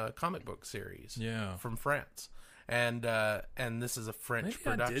comic book series. Yeah, from France. And this is a French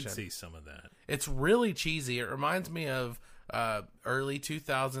production. I did see some of that. It's really cheesy. It reminds me of early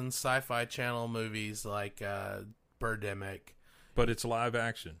 2000s Sci-Fi Channel movies like Birdemic. But it's live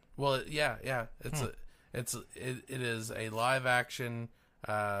action. Well, yeah. It is a live action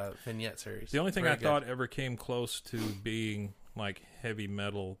vignette series. The only thing I thought ever came close to being like Heavy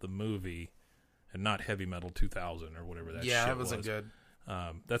Metal the movie, and not Heavy Metal 2000 or whatever that shit was. Yeah, that wasn't good.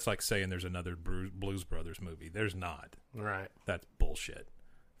 That's like saying there's another Blues Brothers movie. There's not. Right. That's bullshit.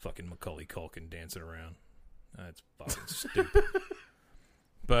 Fucking Macaulay Culkin dancing around. That's fucking stupid.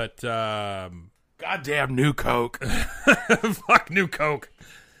 But, goddamn New Coke. Fuck New Coke.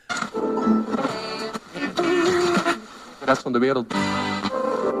 Das von der Welt.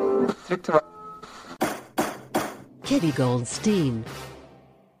 Kitty Goldstein,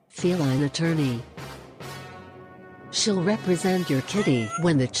 feline attorney. She'll represent your kitty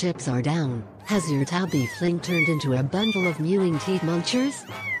when the chips are down. Has your tabby fling turned into a bundle of mewing teeth munchers?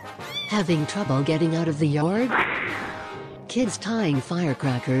 Having trouble getting out of the yard? Kids tying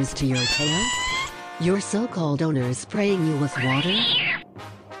firecrackers to your tail? Your so-called owner spraying you with water?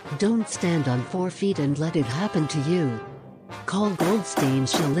 Don't stand on 4 feet and let it happen to you. Call Goldstein.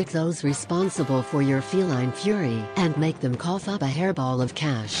 She'll lick those responsible for your feline fury and make them cough up a hairball of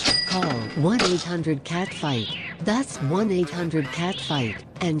cash. Call 1-800-CAT-FIGHT. That's 1-800-CAT-FIGHT,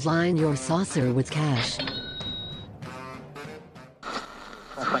 and line your saucer with cash.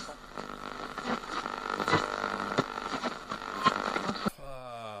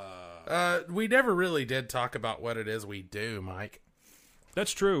 We never really did talk about what it is we do, Mike.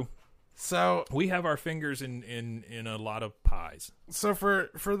 That's true. So we have our fingers in a lot of pies. So for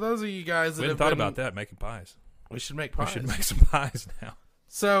those of you guys that we have thought about that, making pies. We should make pies. We should make some pies now.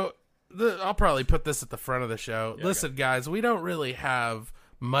 So I'll probably put this at the front of the show. Yeah, listen, guys, we don't really have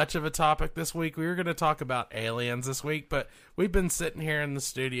much of a topic this week. We were going to talk about aliens this week, but we've been sitting here in the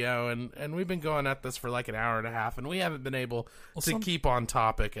studio and we've been going at this for like an hour and a half, and we haven't been able to keep on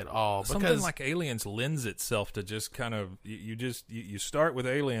topic at all. Something like aliens lends itself to just kind of you start with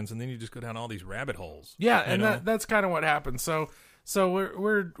aliens and then you just go down all these rabbit holes. Yeah, and that's kind of what happens. So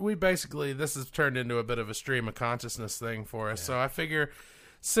we basically, this has turned into a bit of a stream of consciousness thing for us. Yeah. So I figure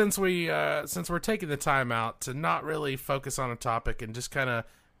since we're taking the time out to not really focus on a topic and just kind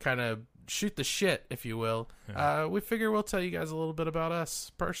of shoot the shit, if you will, we figure we'll tell you guys a little bit about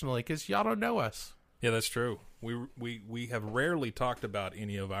us personally, because y'all don't know us. Yeah, that's true. We have rarely talked about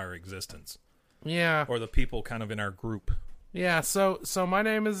any of our existence. Yeah, or the people kind of in our group. Yeah. So my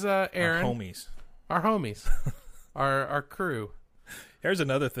name is Aaron. Our homies, our crew. Here's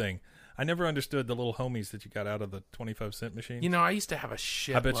another thing. I never understood the little homies that you got out of the 25-cent machine. You know, I used to have a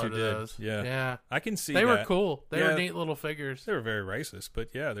shit I bet load you of did. those. Yeah. I can see they that. were cool. They were neat little figures. They were very racist, but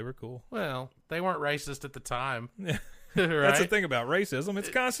yeah, they were cool. Well, they weren't racist at the time. Yeah. Right? That's the thing about racism. It's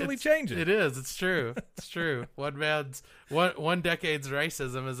constantly changing. It is. It's true. It's true. One decade's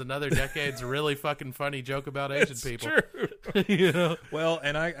racism is another decade's really fucking funny joke about Asian people. True. You know? Well,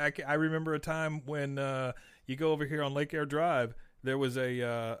 and I remember a time when you go over here on Lake Air Drive, there was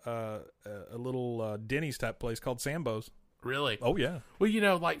a little Denny's type place called Sambo's. Really? Oh, yeah. Well, you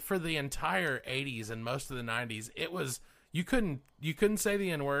know, like for the entire 80s and most of the 90s, it was, you couldn't say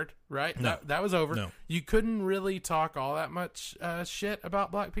the N-word, right? No. That was over. No. You couldn't really talk all that much shit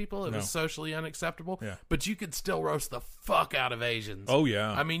about black people. It No. was socially unacceptable. Yeah. But you could still roast the fuck out of Asians. Oh,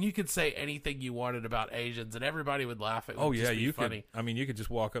 yeah. I mean, you could say anything you wanted about Asians and everybody would laugh. It would just be funny. Could. I mean, you could just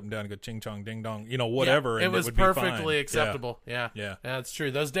walk up and down and go ching chong ding dong, whatever. Yeah, and it was would perfectly be fine. acceptable. Yeah. That's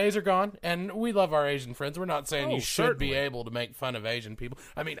true. Those days are gone, and we love our Asian friends. We're not saying you should certainly be able to make fun of Asian people.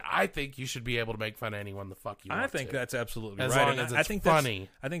 I mean, I think you should be able to make fun of anyone the fuck you want. I think that's absolutely as right. long as it's I think funny.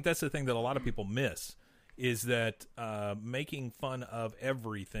 I think that's the thing that a lot of people miss is that making fun of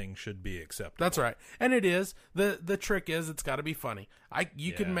everything should be acceptable. That's right, and it is. The trick is it's got to be funny.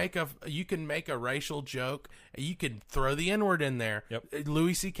 You can make a racial joke. You can throw the N-word in there. Yep.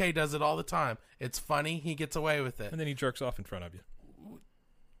 Louis C.K. does it all the time. It's funny. He gets away with it, and then he jerks off in front of you.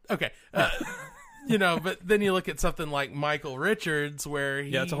 Okay. But then you look at something like Michael Richards, where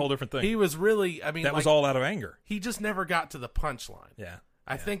it's a whole different thing. He was really, that was all out of anger. He just never got to the punchline. Yeah.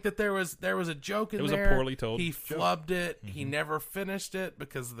 I think that there was a joke in there. It was a poorly told He joke. flubbed it. Mm-hmm. He never finished it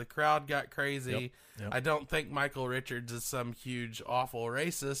because the crowd got crazy. Yep. I don't think Michael Richards is some huge, awful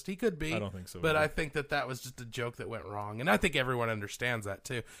racist. He could be. I don't think so. But either. I think that was just a joke that went wrong. And I think everyone understands that,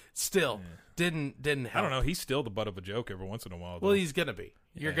 too. Still, didn't help. I don't know. He's still the butt of a joke every once in a while, though. Well, he's going to be.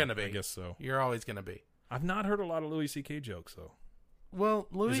 You're going to be. I guess so. You're always going to be. I've not heard a lot of Louis C.K. jokes, though. Well,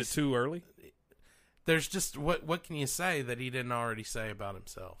 Louis... Is it too early? There's just... What can you say that he didn't already say about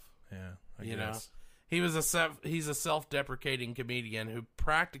himself? Yeah, I guess. He's a self-deprecating comedian who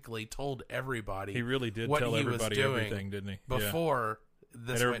practically told everybody. He really did what tell he everybody was doing everything, didn't he? Before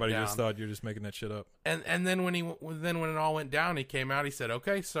this and everybody went down. just thought you're just making that shit up. And then when it all went down, he came out. He said,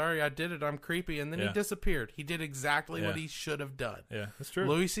 "Okay, sorry, I did it. I'm creepy." And then he disappeared. He did exactly what he should have done. Yeah, that's true.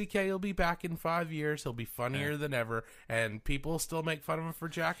 Louis C.K. will be back in 5 years. He'll be funnier than ever, and people will still make fun of him for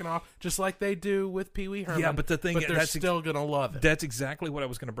jacking off, just like they do with Pee Wee Herman. Yeah, but the thing, they're that's still gonna love it. That's exactly what I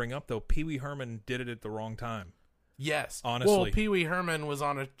was going to bring up, though. Pee Wee Herman did it at the wrong time. Yes. Honestly. Well, Pee Wee Herman was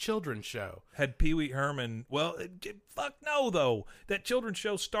on a children's show. Had Pee Wee Herman... Well, fuck no, though. That children's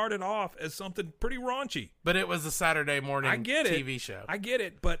show started off as something pretty raunchy. But it was a Saturday morning TV show. I get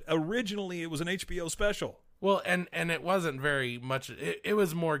it, but originally it was an HBO special. Well, and it wasn't very much... It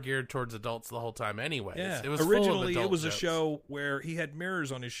was more geared towards adults the whole time anyways. Yeah. It was originally, full of adult it was jokes. a show where he had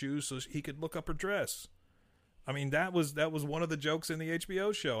mirrors on his shoes so he could look up her dress. I mean, that was one of the jokes in the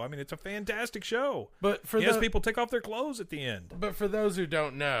HBO show. I mean, it's a fantastic show. But he has people take off their clothes at the end. But for those who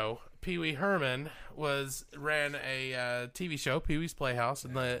don't know, Pee Wee Herman ran a TV show, Pee Wee's Playhouse,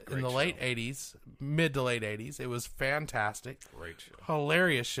 in the late '80s, mid to late '80s. It was fantastic, great show,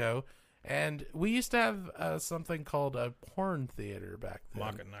 hilarious show, and we used to have something called a porn theater back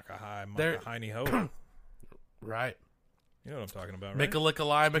then. Maka Ho. Right. You know what I'm talking about, right?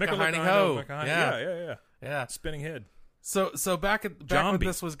 Mika-lika-li, Mika-heiny-ho. Yeah. Spinning head. So back when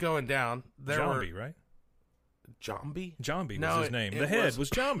this was going down, Jambi, right? Jambi? Jambi was his name. The head was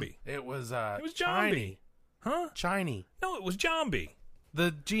Jambi. It was Jambi. Chiny. Huh? Chiny. No, it was Jambi.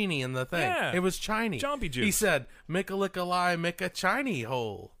 The genie in the thing. Yeah. It was Chiny. Jambi juice. He said, Mika-lika-li, Mika-chiny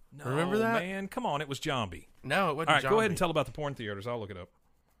hole. No, remember that? Man, come on, it was Jambi. No, it wasn't All right, Jambi. go ahead and tell about the porn theaters. I'll look it up.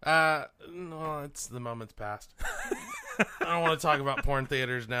 No, it's the moment's past. I don't want to talk about porn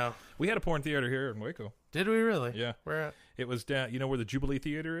theaters now. We had a porn theater here in Waco. Did we really? Yeah. Where at? It was down, you know where the Jubilee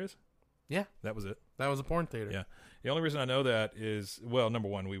Theater is? Yeah. That was it. That was a porn theater. Yeah. The only reason I know that is, well, number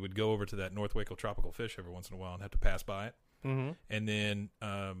one, we would go over to that North Waco Tropical Fish every once in a while and have to pass by it. Mm-hmm. And then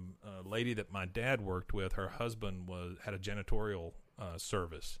a lady that my dad worked with, her husband had a janitorial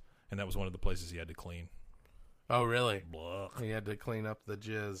service, and that was one of the places he had to clean. Oh, really? Blah. He had to clean up the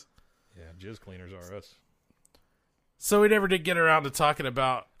jizz. Yeah, jizz cleaners are us. So we never did get around to talking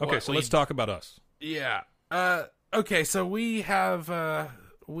about... Okay, so let's talk about us. Yeah. Okay, so we have...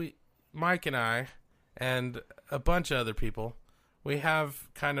 Mike and I, and a bunch of other people, we have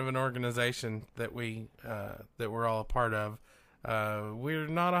kind of an organization that that we're all a part of. We're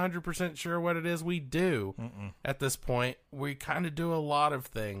not 100% sure what it is we do at this point. We kind of do a lot of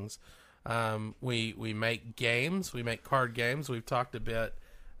things. We make games. We make card games. We've talked a bit.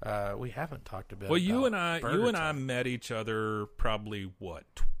 We haven't talked a bit. Well, about you and Burger I Time. met each other probably what?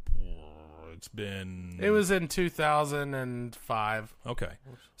 It was in 2005. Okay,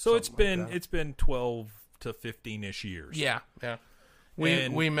 so it's been like it's been 12 to 15ish years. Yeah.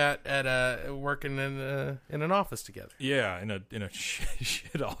 We met at working in an office together. Yeah, in a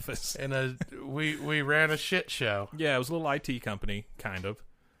shit office. We ran a shit show. Yeah, it was a little IT company kind of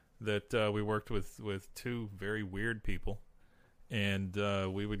that we worked with two very weird people, and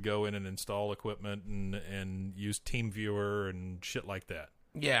we would go in and install equipment and use TeamViewer and shit like that.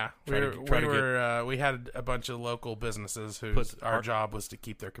 Yeah, we had a bunch of local businesses whose job was to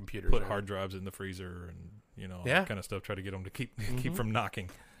keep their computers. Put hard drives in the freezer and that kind of stuff. Try to get them to keep from knocking.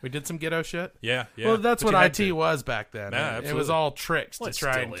 We did some ghetto shit. Yeah. Well, that's what IT was back then. Nah, it was all tricks to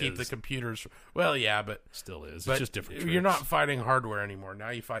try and keep is. the computers. Well, yeah, but still is. But it's just different. Tricks. You're not fighting hardware anymore. Now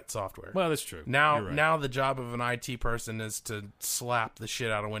you fight software. Well, that's true. Now the job of an IT person is to slap the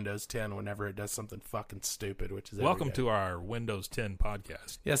shit out of Windows 10 whenever it does something fucking stupid. Which is welcome to our Windows 10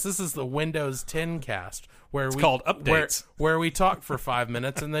 podcast. Yes, this is the Windows 10 cast where it's called updates, where we talk for 5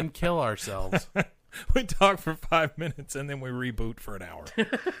 minutes and then kill ourselves. We talk for 5 minutes and then we reboot for an hour.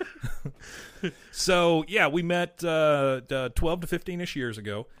 So, yeah, we met 12 to 15-ish years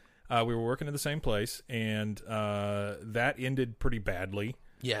ago. We were working in the same place, and that ended pretty badly.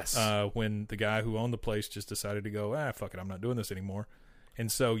 Yes. When the guy who owned the place just decided to go, fuck it, I'm not doing this anymore. And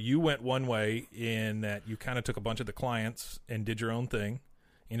so you went one way in that you kind of took a bunch of the clients and did your own thing.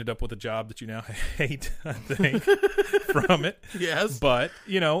 Ended up with a job that you now hate, I think, from it. Yes. But,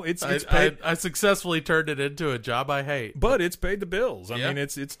 it's paid. I successfully turned it into a job I hate. But it's paid the bills. I Yeah. mean,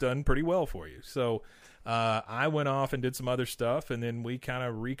 it's done pretty well for you. So I went off and did some other stuff, and then we kind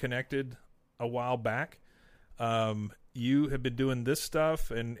of reconnected a while back. You have been doing this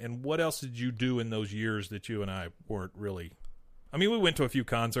stuff, and what else did you do in those years that you and I weren't really... I mean, we went to a few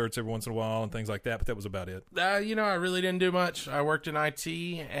concerts every once in a while and things like that, but that was about it. I really didn't do much. I worked in IT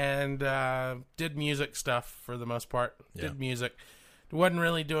and did music stuff for the most part. Yeah. Did music. Wasn't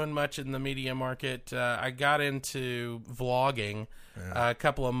really doing much in the media market. I got into vlogging a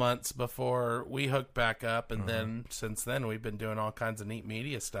couple of months before we hooked back up, and then since then we've been doing all kinds of neat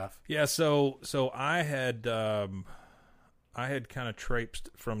media stuff. Yeah, so I had kind of traipsed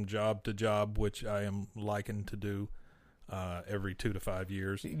from job to job, which I am likened to do. Every 2 to 5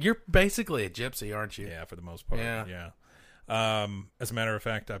 years. You're basically a gypsy, aren't you? Yeah, for the most part. Yeah. As a matter of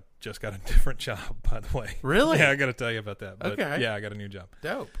fact, I've just got a different job, by the way. Really? Yeah, I got to tell you about that. But okay. Yeah, I got a new job.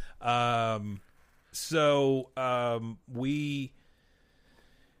 Dope. I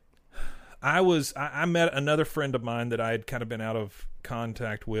met another friend of mine that I had kind of been out of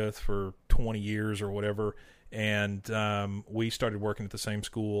contact with for 20 years or whatever, and we started working at the same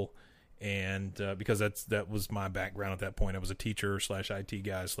school. And because that was my background at that point, I was a teacher / IT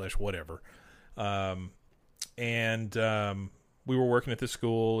guy / whatever, and we were working at this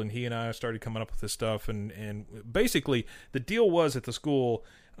school, and he and I started coming up with this stuff, and basically the deal was at the school,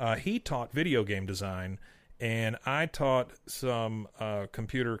 he taught video game design, and I taught some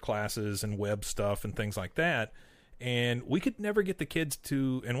computer classes and web stuff and things like that, and we could never get the kids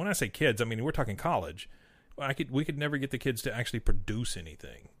to, and when I say kids, I mean we're talking college. We could never get the kids to actually produce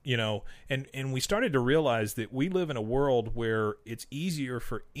anything, you know, and we started to realize that we live in a world where it's easier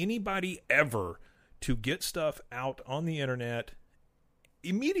for anybody ever to get stuff out on the internet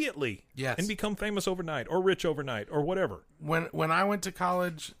immediately, yes, and become famous overnight or rich overnight or whatever. When I went to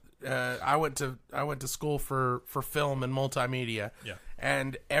college, I went to school for film and multimedia, yeah,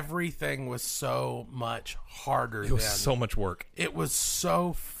 and everything was so much harder. It was so much work. It was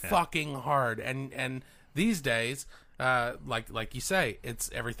so fucking hard, and these days, like you say, it's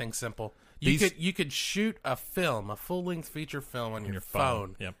everything simple. You could shoot a full-length feature film on your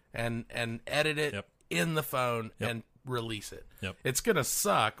phone, yep, and edit it, yep, in the phone, yep, and release it. Yep. It's gonna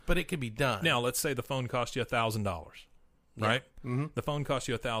suck, but it can be done. Now, let's say the phone cost you $1,000, right? Mm-hmm. The phone cost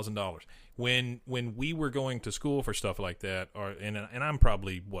you $1,000. When we were going to school for stuff like that, and I'm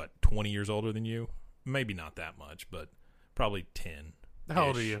probably 20 years older than you, maybe not that much, but probably 10. How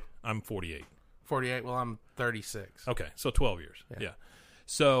old are you? I'm 48. 48. Well, I'm 36. Okay, so 12 years. Yeah.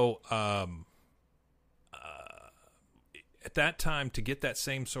 So at that time, to get that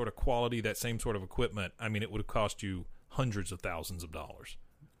same sort of quality, that same sort of equipment, I mean, it would have cost you hundreds of thousands of dollars,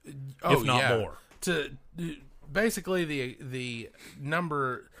 if not more. To basically the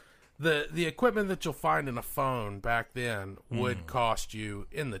number, the equipment that you'll find in a phone back then would cost you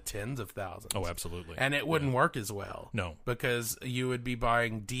in the tens of thousands. Oh, absolutely. And it wouldn't work as well. No, because you would be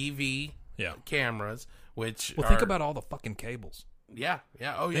buying DV cameras, which think about all the fucking cables. Yeah.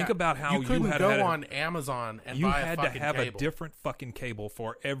 Oh, yeah. Think about how you couldn't had go on Amazon and buy a fucking cable. You had to have a different fucking cable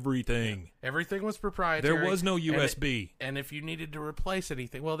for everything. Yeah. Everything was proprietary. There was no USB. And if you needed to replace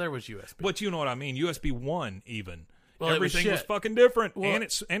anything, well, there was USB. But you know what I mean. USB 1 even. Well, everything was fucking different, well,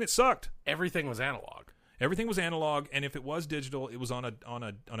 and it sucked. Everything was analog. Everything was analog, and if it was digital, it was on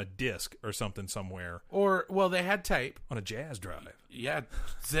a disc or something somewhere. Or they had tape on a jazz drive. Yeah,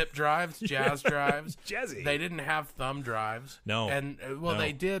 zip drives, jazz drives, jazzy. They didn't have thumb drives. No, and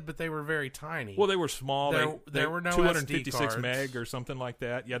they did, but they were very tiny. Well, they were small. There were no 256 SD cards. meg or something like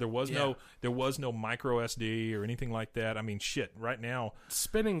that. Yeah, there was no micro SD or anything like that. I mean, shit. Right now,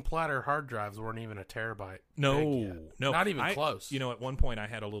 spinning platter hard drives weren't even a terabyte. No, not even close. You know, at one point, I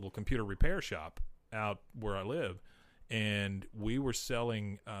had a little computer repair shop out where I live, and we were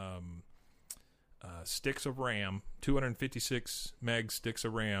selling sticks of RAM, 256 meg sticks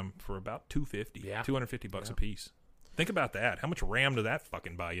of RAM for about $250. Yeah, $250 a piece. Think about that. How much RAM did that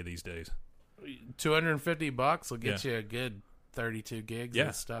fucking buy you these days? $250 will get you a good 32 gigs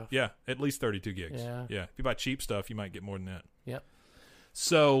and stuff. Yeah, at least 32 gigs. Yeah. If you buy cheap stuff, you might get more than that. Yep.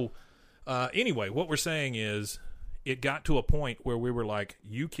 So, anyway, what we're saying is, it got to a point where we were like,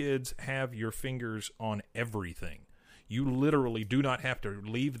 you kids have your fingers on everything. You literally do not have to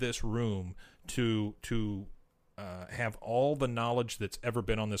leave this room to have all the knowledge that's ever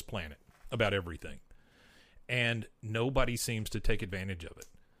been on this planet about everything. And nobody seems to take advantage of it.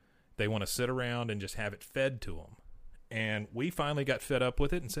 They want to sit around and just have it fed to them. And we finally got fed up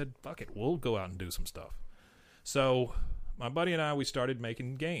with it and said, fuck it, we'll go out and do some stuff. So my buddy and I, we started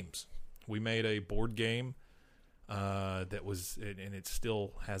making games. We made a board game that was, and it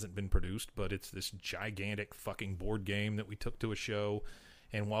still hasn't been produced, but it's this gigantic fucking board game that we took to a show.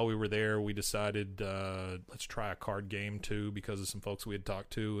 And while we were there, we decided, let's try a card game too, because of some folks we had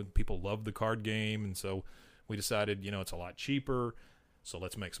talked to, and people loved the card game. And so we decided, it's a lot cheaper, so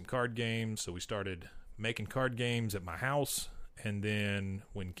let's make some card games. So we started making card games at my house. And then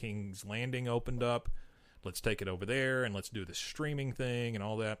when King's Landing opened up, let's take it over there and let's do the streaming thing and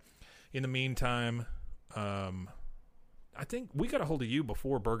all that. In the meantime, I think we got a hold of you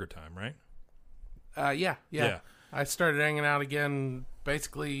before Burger Time, right? Yeah. I started hanging out again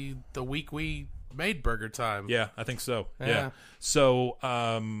basically the week we made Burger Time. Yeah, I think so. Yeah. So,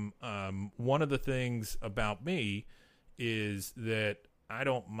 one of the things about me is that I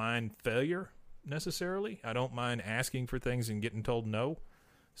don't mind failure necessarily. I don't mind asking for things and getting told no.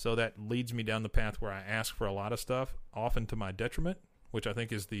 So that leads me down the path where I ask for a lot of stuff, often to my detriment, which I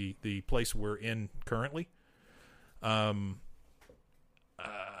think is the place we're in currently. I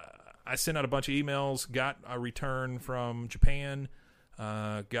sent out a bunch of emails, got a return from Japan,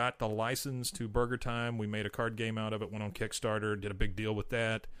 got the license to Burger Time. We made a card game out of it, went on Kickstarter, did a big deal with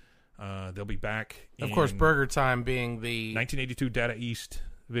that. They'll be back. Of course, Burger Time being the 1982 Data East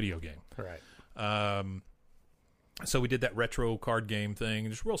video game. Right. So we did that retro card game thing.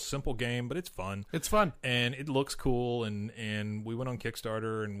 Just a real simple game, but it's fun. It's fun. And it looks cool. And we went on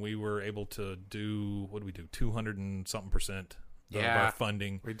Kickstarter, and we were able to do, what did we do, 200 and something % of our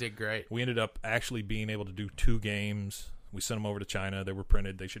funding. We did great. We ended up actually being able to do 2 games. We sent them over to China. They were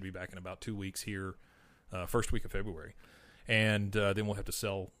printed. They should be back in about 2 weeks here, first week of February. And then we'll have to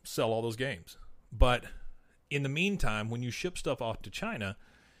sell all those games. But in the meantime, when you ship stuff off to China,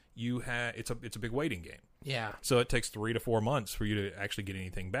 it's a big waiting game. Yeah. So it takes 3 to 4 months for you to actually get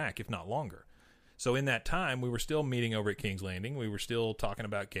anything back, if not longer. So in that time, we were still meeting over at King's Landing. We were still talking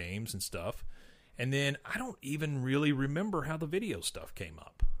about games and stuff. And then I don't even really remember how the video stuff came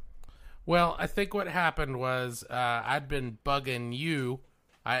up. Well, I think what happened was I'd been bugging you,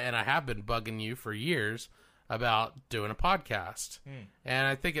 and I have been bugging you for years about doing a podcast. And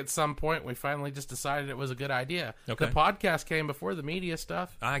I think at some point we finally just decided it was a good idea. Okay. The podcast came before the media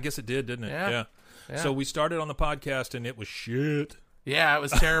stuff. I guess it did, didn't it? Yeah. So we started on the podcast, and it was shit. Yeah, it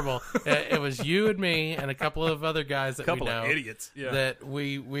was terrible. It was you and me and a couple of other guys that we know. A couple of idiots. Yeah. That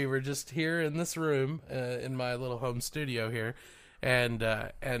we were just here in this room, in my little home studio here,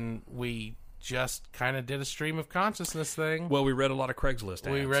 and we just kind of did a stream of consciousness thing. Well, we read a lot of Craigslist ads.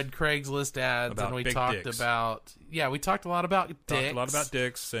 We read Craigslist ads, about and we big talked dicks. about... Yeah, we talked a lot about dicks. Talked a lot about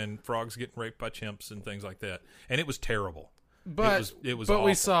dicks and frogs getting raped by chimps and things like that. And it was terrible. But it was but awful.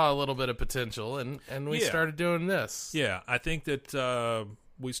 we saw a little bit of potential, and we started doing this. Yeah, I think that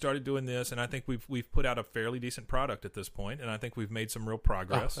we started doing this, and I think we've put out a fairly decent product at this point, and I think we've made some real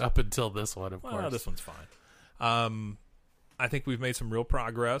progress. Up until this one, of course. This one's fine. I think we've made some real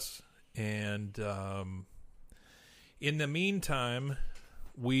progress, and in the meantime,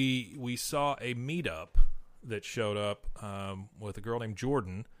 we saw a meetup that showed up with a girl named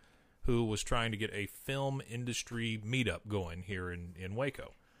Jordan, who was trying to get a film industry meetup going here in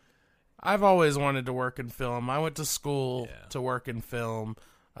Waco. I've always wanted to work in film. I went to school to work in film,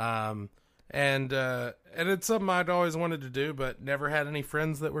 and it's something I'd always wanted to do, but never had any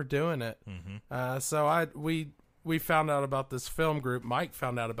friends that were doing it. Mm-hmm. So we found out about this film group. Mike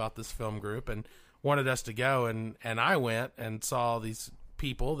found out about this film group and wanted us to go, and I went and saw these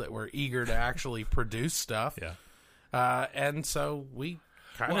people that were eager to actually produce stuff. Yeah, and so we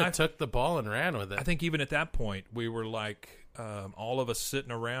kind of took the ball and ran with it. I think even at that point, we were like, all of us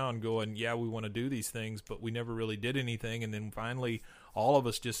sitting around going, yeah, we want to do these things, but we never really did anything. And then finally, all of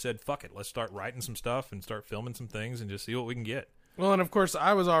us just said, fuck it, let's start writing some stuff and start filming some things and just see what we can get. Well, and of course,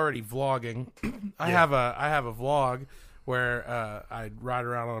 I was already vlogging. I have a vlog where I ride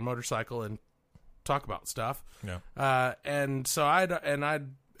around on a motorcycle and talk about stuff. Yeah. And so I'd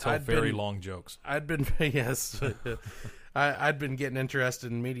tell very long jokes. I'd been I'd been getting interested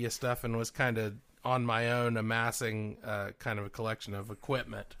in media stuff and was kind of on my own amassing kind of a collection of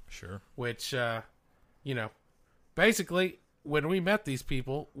equipment. Sure. Which, basically, when we met these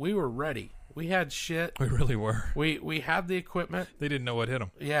people, we were ready. We had shit. We really were. We had the equipment. They didn't know what hit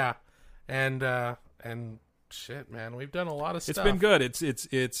them. Yeah, and shit, man, we've done a lot of stuff. It's been good.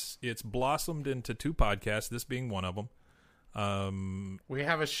 It's blossomed into 2 podcasts. This being one of them. We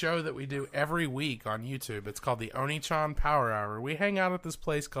have a show that we do every week on YouTube. It's called the Onichan Power Hour. We hang out at this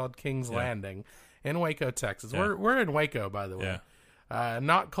place called King's Landing in Waco, Texas. Yeah. We're in Waco, by the way. Yeah.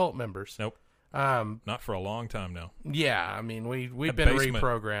 Not cult members. Nope. Not for a long time now. Yeah, I mean we've been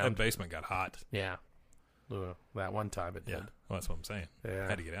reprogrammed. That basement got hot. Yeah. That one time it did. Well, that's what I'm saying. Yeah.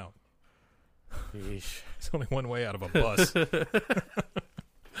 Had to get out. Yeesh. It's only one way out of a bus.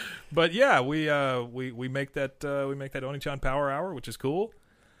 But yeah, we make that Onichan Power Hour, which is cool.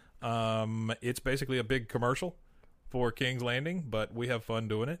 It's basically a big commercial for King's Landing, but we have fun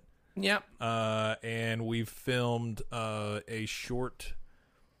doing it. Yep. And we've filmed a short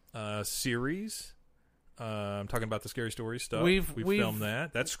series. I'm talking about the Scary Stories stuff. We've filmed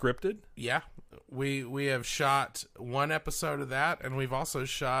that. That's scripted. Yeah. We have shot 1 episode of that, and we've also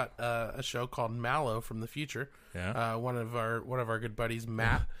shot a show called Mallow from the Future. Yeah. One of our good buddies,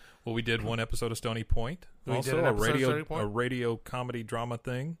 Matt. Well, we did 1 episode of Stony Point. We also did a radio comedy drama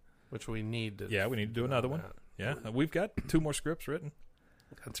thing, which we need to. Yeah, we need to do another one. Yeah, we've got 2 more scripts written.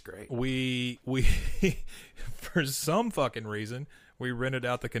 That's great. We for some fucking reason we rented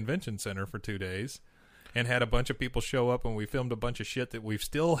out the convention center for 2 days and had a bunch of people show up, and we filmed a bunch of shit that we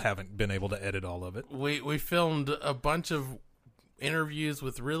still haven't been able to edit all of it. We filmed a bunch of interviews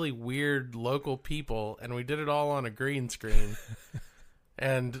with really weird local people, and we did it all on a green screen.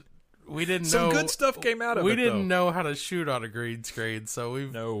 And we didn't know. Some good stuff came out of it. We didn't know how to shoot on a green screen, so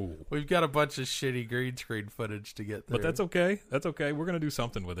we've got a bunch of shitty green screen footage to get through. But that's okay. That's okay. We're gonna do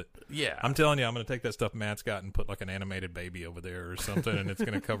something with it. Yeah, I'm telling you, I'm gonna take that stuff Matt's got and put like an animated baby over there or something, and it's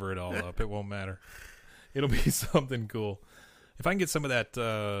gonna cover it all up. It won't matter. It'll be something cool. If I can get some of that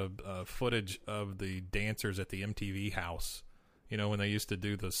footage of the dancers at the MTV house You know, when they used to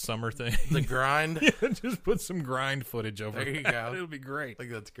do the summer thing. The grind? Yeah, just put some grind footage over there. You that. go. It'll be great. I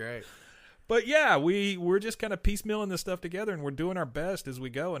think that's great. But yeah, we're just kind of piecemealing this stuff together, and we're doing our best as we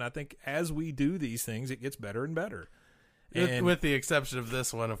go. And I think as we do these things, it gets better and better. And with the exception of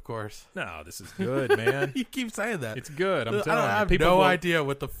this one, of course. No, this is good, man. You keep saying that. It's good. I'm telling you. I have no idea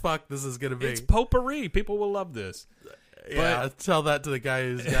what the fuck this is going to be. It's potpourri. People will love this. Yeah, tell that to the guy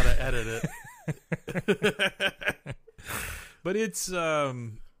who's got to edit it. But it's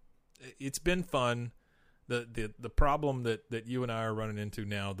been fun. The problem that you and I are running into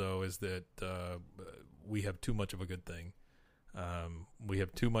now, though, is that we have too much of a good thing. We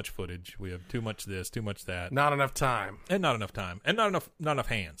have too much footage. We have too much this, too much that. Not enough time. And not enough time. And not enough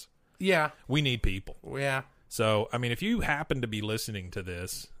hands. Yeah. We need people. Yeah. So, I mean, if you happen to be listening to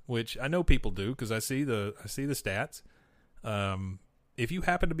this, which I know people do because I see the stats. If you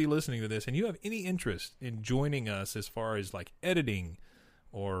happen to be listening to this and you have any interest in joining us as far as like editing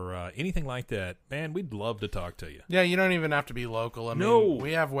or anything like that, man, we'd love to talk to you. Yeah, you don't even have to be local. I mean,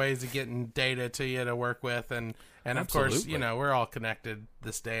 we have ways of getting data to you to work with, and of course, you know, we're all connected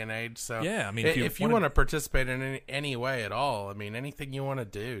this day and age. So yeah, I mean, if you want to participate in any way at all, I mean, anything you want to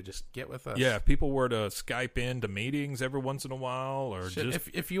do, just get with us. Yeah, if people were to Skype into meetings every once in a while, or just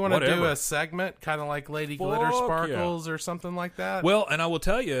if you want to do a segment, kind of like Lady Glitter Sparkles or something like that. Well, and I will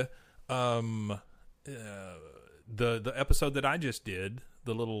tell you, the episode that I just did,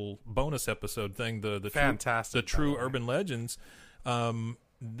 the little bonus episode thing, the fantastic, true urban legends.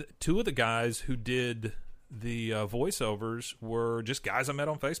 Two of the guys who did the voiceovers were just guys I met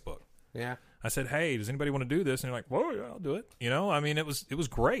on Facebook. Yeah, I said, "Hey, does anybody want to do this?" And they're like, "Well, yeah, I'll do it." You know, I mean, it was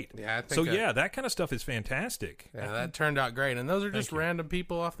great. Yeah, I think so. Yeah, that kind of stuff is fantastic. Yeah, that turned out great, and those are just random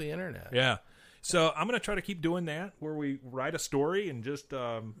people off the internet. Yeah. So I'm going to try to keep doing that, where we write a story and just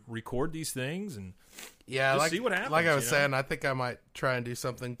record these things and just see what happens. Like I was saying, I think I might try and do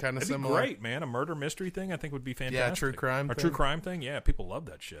something kind of similar. Be great, man. A murder mystery thing, I think would be fantastic. Yeah, true crime thing. Yeah, people love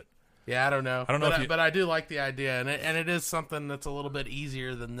that shit. Yeah, I don't know. But I do like the idea, and it is something that's a little bit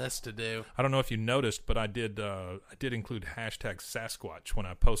easier than this to do. I don't know if you noticed, but I did include hashtag Sasquatch when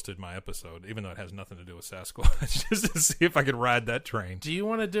I posted my episode, even though it has nothing to do with Sasquatch, just to see if I could ride that train. Do you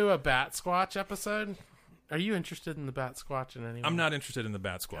want to do a Bat Squatch episode? Are you interested in the Bat Squatch in any way? I'm not interested in the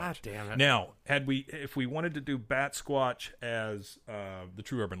Bat Squatch. God damn it. Now, if we wanted to do Bat Squatch as the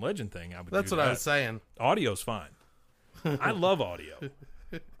true urban legend thing, I would. That's do what that. I was saying. Audio's fine. I love audio.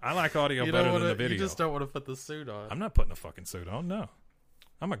 I like audio better than the video. You just don't want to put the suit on. I'm not putting a fucking suit on. No,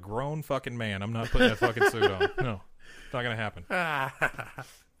 I'm a grown fucking man. I'm not putting that fucking suit on. No, it's not gonna happen.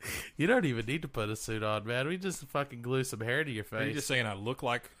 You don't even need to put a suit on, man. We just fucking glue some hair to your face. Are you just saying I look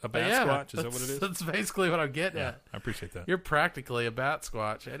like a Bat Squatch? Is that what it is? That's basically what I'm getting at. I appreciate that. You're practically a Bat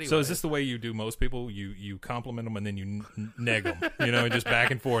Squatch anyway. So is this the way you do most people? You compliment them and then you neg them, you know, just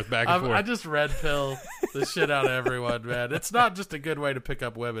back and forth. I just red pill the shit out of everyone, man. It's not just a good way to pick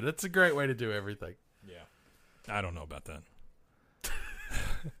up women. It's a great way to do everything. Yeah. I don't know about that.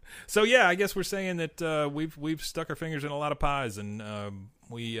 So yeah, I guess we're saying that we've stuck our fingers in a lot of pies, and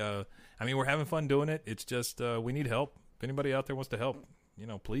we're having fun doing it. It's just we need help. If anybody out there wants to help, you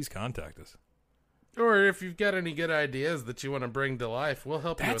know, please contact us. Or if you've got any good ideas that you want to bring to life, we'll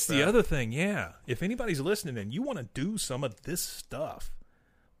help you with that. That's the other thing, yeah. If anybody's listening and you want to do some of this stuff,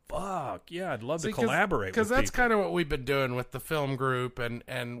 fuck yeah, I'd love to collaborate with people. Because that's kind of what we've been doing with the film group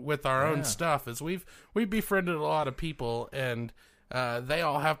and with our own stuff. Is we've befriended a lot of people, and they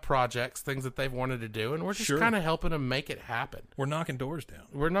all have projects, things that they've wanted to do, and we're just kind of helping them make it happen. We're knocking doors down.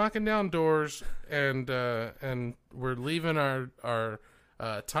 We're knocking down doors, and we're leaving our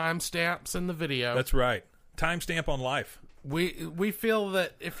timestamps in the video. That's right. Timestamp on life. We feel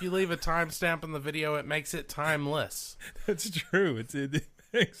that if you leave a timestamp in the video, it makes it timeless. That's true. It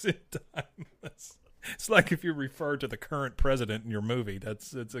makes it timeless. It's like if you refer to the current president in your movie.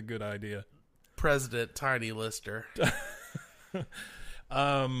 It's a good idea. President Tiny Lister.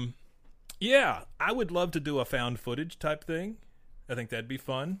 Yeah, I would love to do a found footage type thing. I think that'd be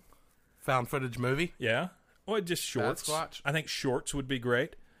fun. Found footage movie? Yeah. Or just shorts. Sasquatch? I think shorts would be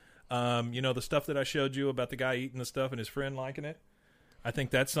great. You know, the stuff that I showed you about the guy eating the stuff and his friend liking it. I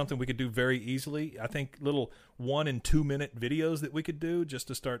think that's something we could do very easily. I think little 1 and 2 minute videos that we could do just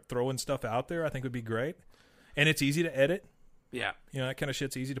to start throwing stuff out there, I think would be great. And it's easy to edit. Yeah. You know, that kind of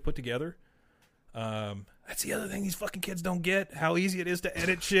shit's easy to put together. That's the other thing these fucking kids don't get, how easy it is to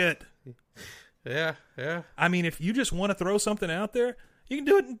edit shit. Yeah. I mean, if you just want to throw something out there, you can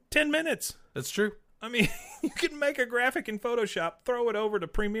do it in 10 minutes. That's true. I mean, you can make a graphic in Photoshop, throw it over to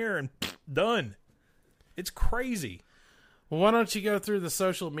Premiere, and done. It's crazy. Well, why don't you go through the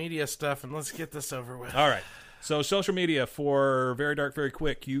social media stuff and let's get this over with. All right. So social media for Very Dark, Very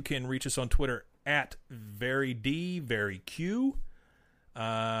Quick. You can reach us on Twitter at VeryDVeryQ.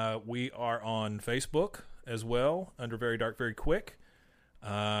 We are on Facebook as well under Very Dark, Very Quick.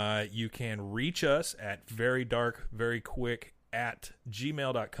 You can reach us at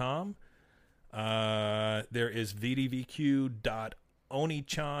verydarkveryquick@gmail.com. There is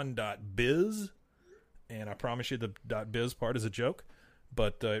vdvq.onichan.biz, and I promise you the .biz part is a joke,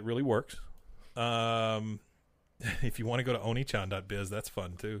 but it really works. If you want to go to onichan.biz, that's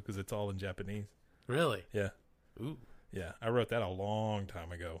fun too, because it's all in Japanese. Really? Yeah. Ooh. Yeah, I wrote that a long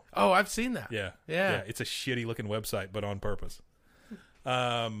time ago. Oh, I've seen that. Yeah. Yeah. It's a shitty looking website, but on purpose.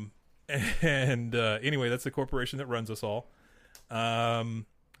 Anyway, that's the corporation that runs us all.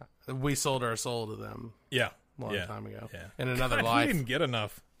 We sold our soul to them. Yeah. A long time ago. Yeah. In another God, life. We didn't get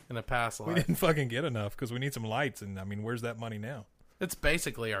enough. In a past life. We didn't fucking get enough because we need some lights, and I mean, where's that money now? It's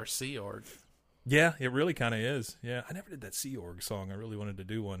basically our Sea Org. Yeah, it really kind of is. Yeah, I never did that Sea Org song. I really wanted to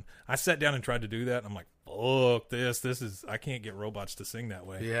do one. I sat down and tried to do that, and I'm like, fuck this. This is, I can't get robots to sing that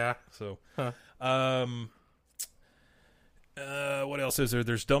way. Yeah. So, what else is there?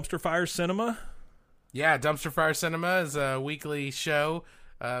 There's Dumpster Fire Cinema. Yeah, Dumpster Fire Cinema is a weekly show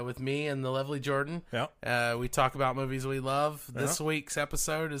with me and the lovely Jordan. Yeah. We talk about movies we love. This week's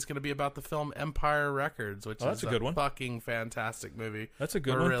episode is going to be about the film Empire Records, which is a good one. Fucking fantastic movie. That's a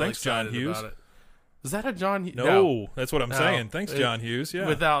good We're one. really Thanks, John excited Hughes. about it. Is that a John Hughes? No, that's what I'm saying. Thanks, John Hughes. Yeah.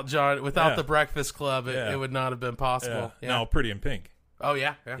 Without the Breakfast Club, it would not have been possible. Yeah. No, Pretty in Pink. Oh,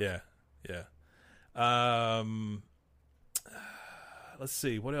 yeah. Yeah. Let's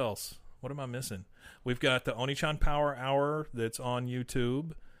see. What else? What am I missing? We've got the Onichan Power Hour that's on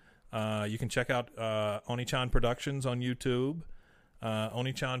YouTube. You can check out Onichan Productions on YouTube.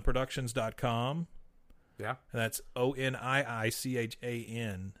 Onichanproductions.com. Yeah. And that's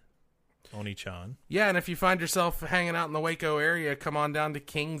ONIICHAN. Onichan. Yeah, and if you find yourself hanging out in the Waco area, come on down to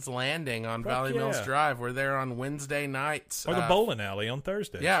King's Landing on Valley Mills Drive. We're there on Wednesday nights. Or the bowling alley on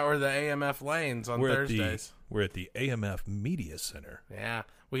Thursdays. Yeah, or the AMF Lanes on Thursdays. We're at the AMF Media Center. Yeah.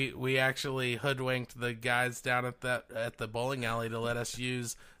 We actually hoodwinked the guys down at the bowling alley to let us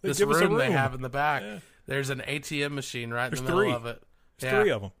use this room they have in the back. Yeah. There's an ATM machine right in the middle of it. There's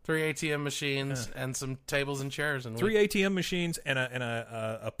 3 of them. 3 ATM machines and some tables and chairs. And 3 ATM machines and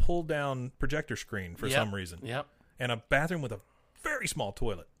a pull down projector screen for some reason. Yep. And a bathroom with a very small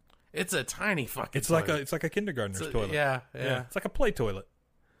toilet. It's a tiny fucking. It's like a kindergartner's toilet. Yeah. It's like a play toilet.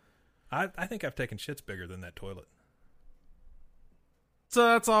 I think I've taken shits bigger than that toilet. So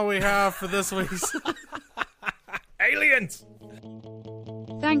that's all we have for this week's Aliens.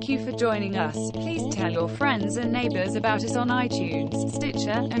 Thank you for joining us. Please tell your friends and neighbors about us on iTunes,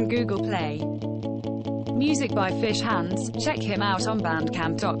 Stitcher, and Google Play. Music by Fish Hands. Check him out on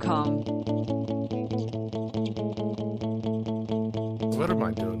bandcamp.com. What am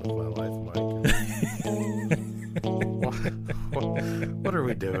I doing with my life, Mike? What are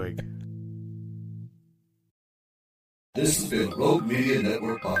we doing? This has been a Rogue Media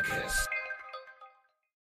Network podcast.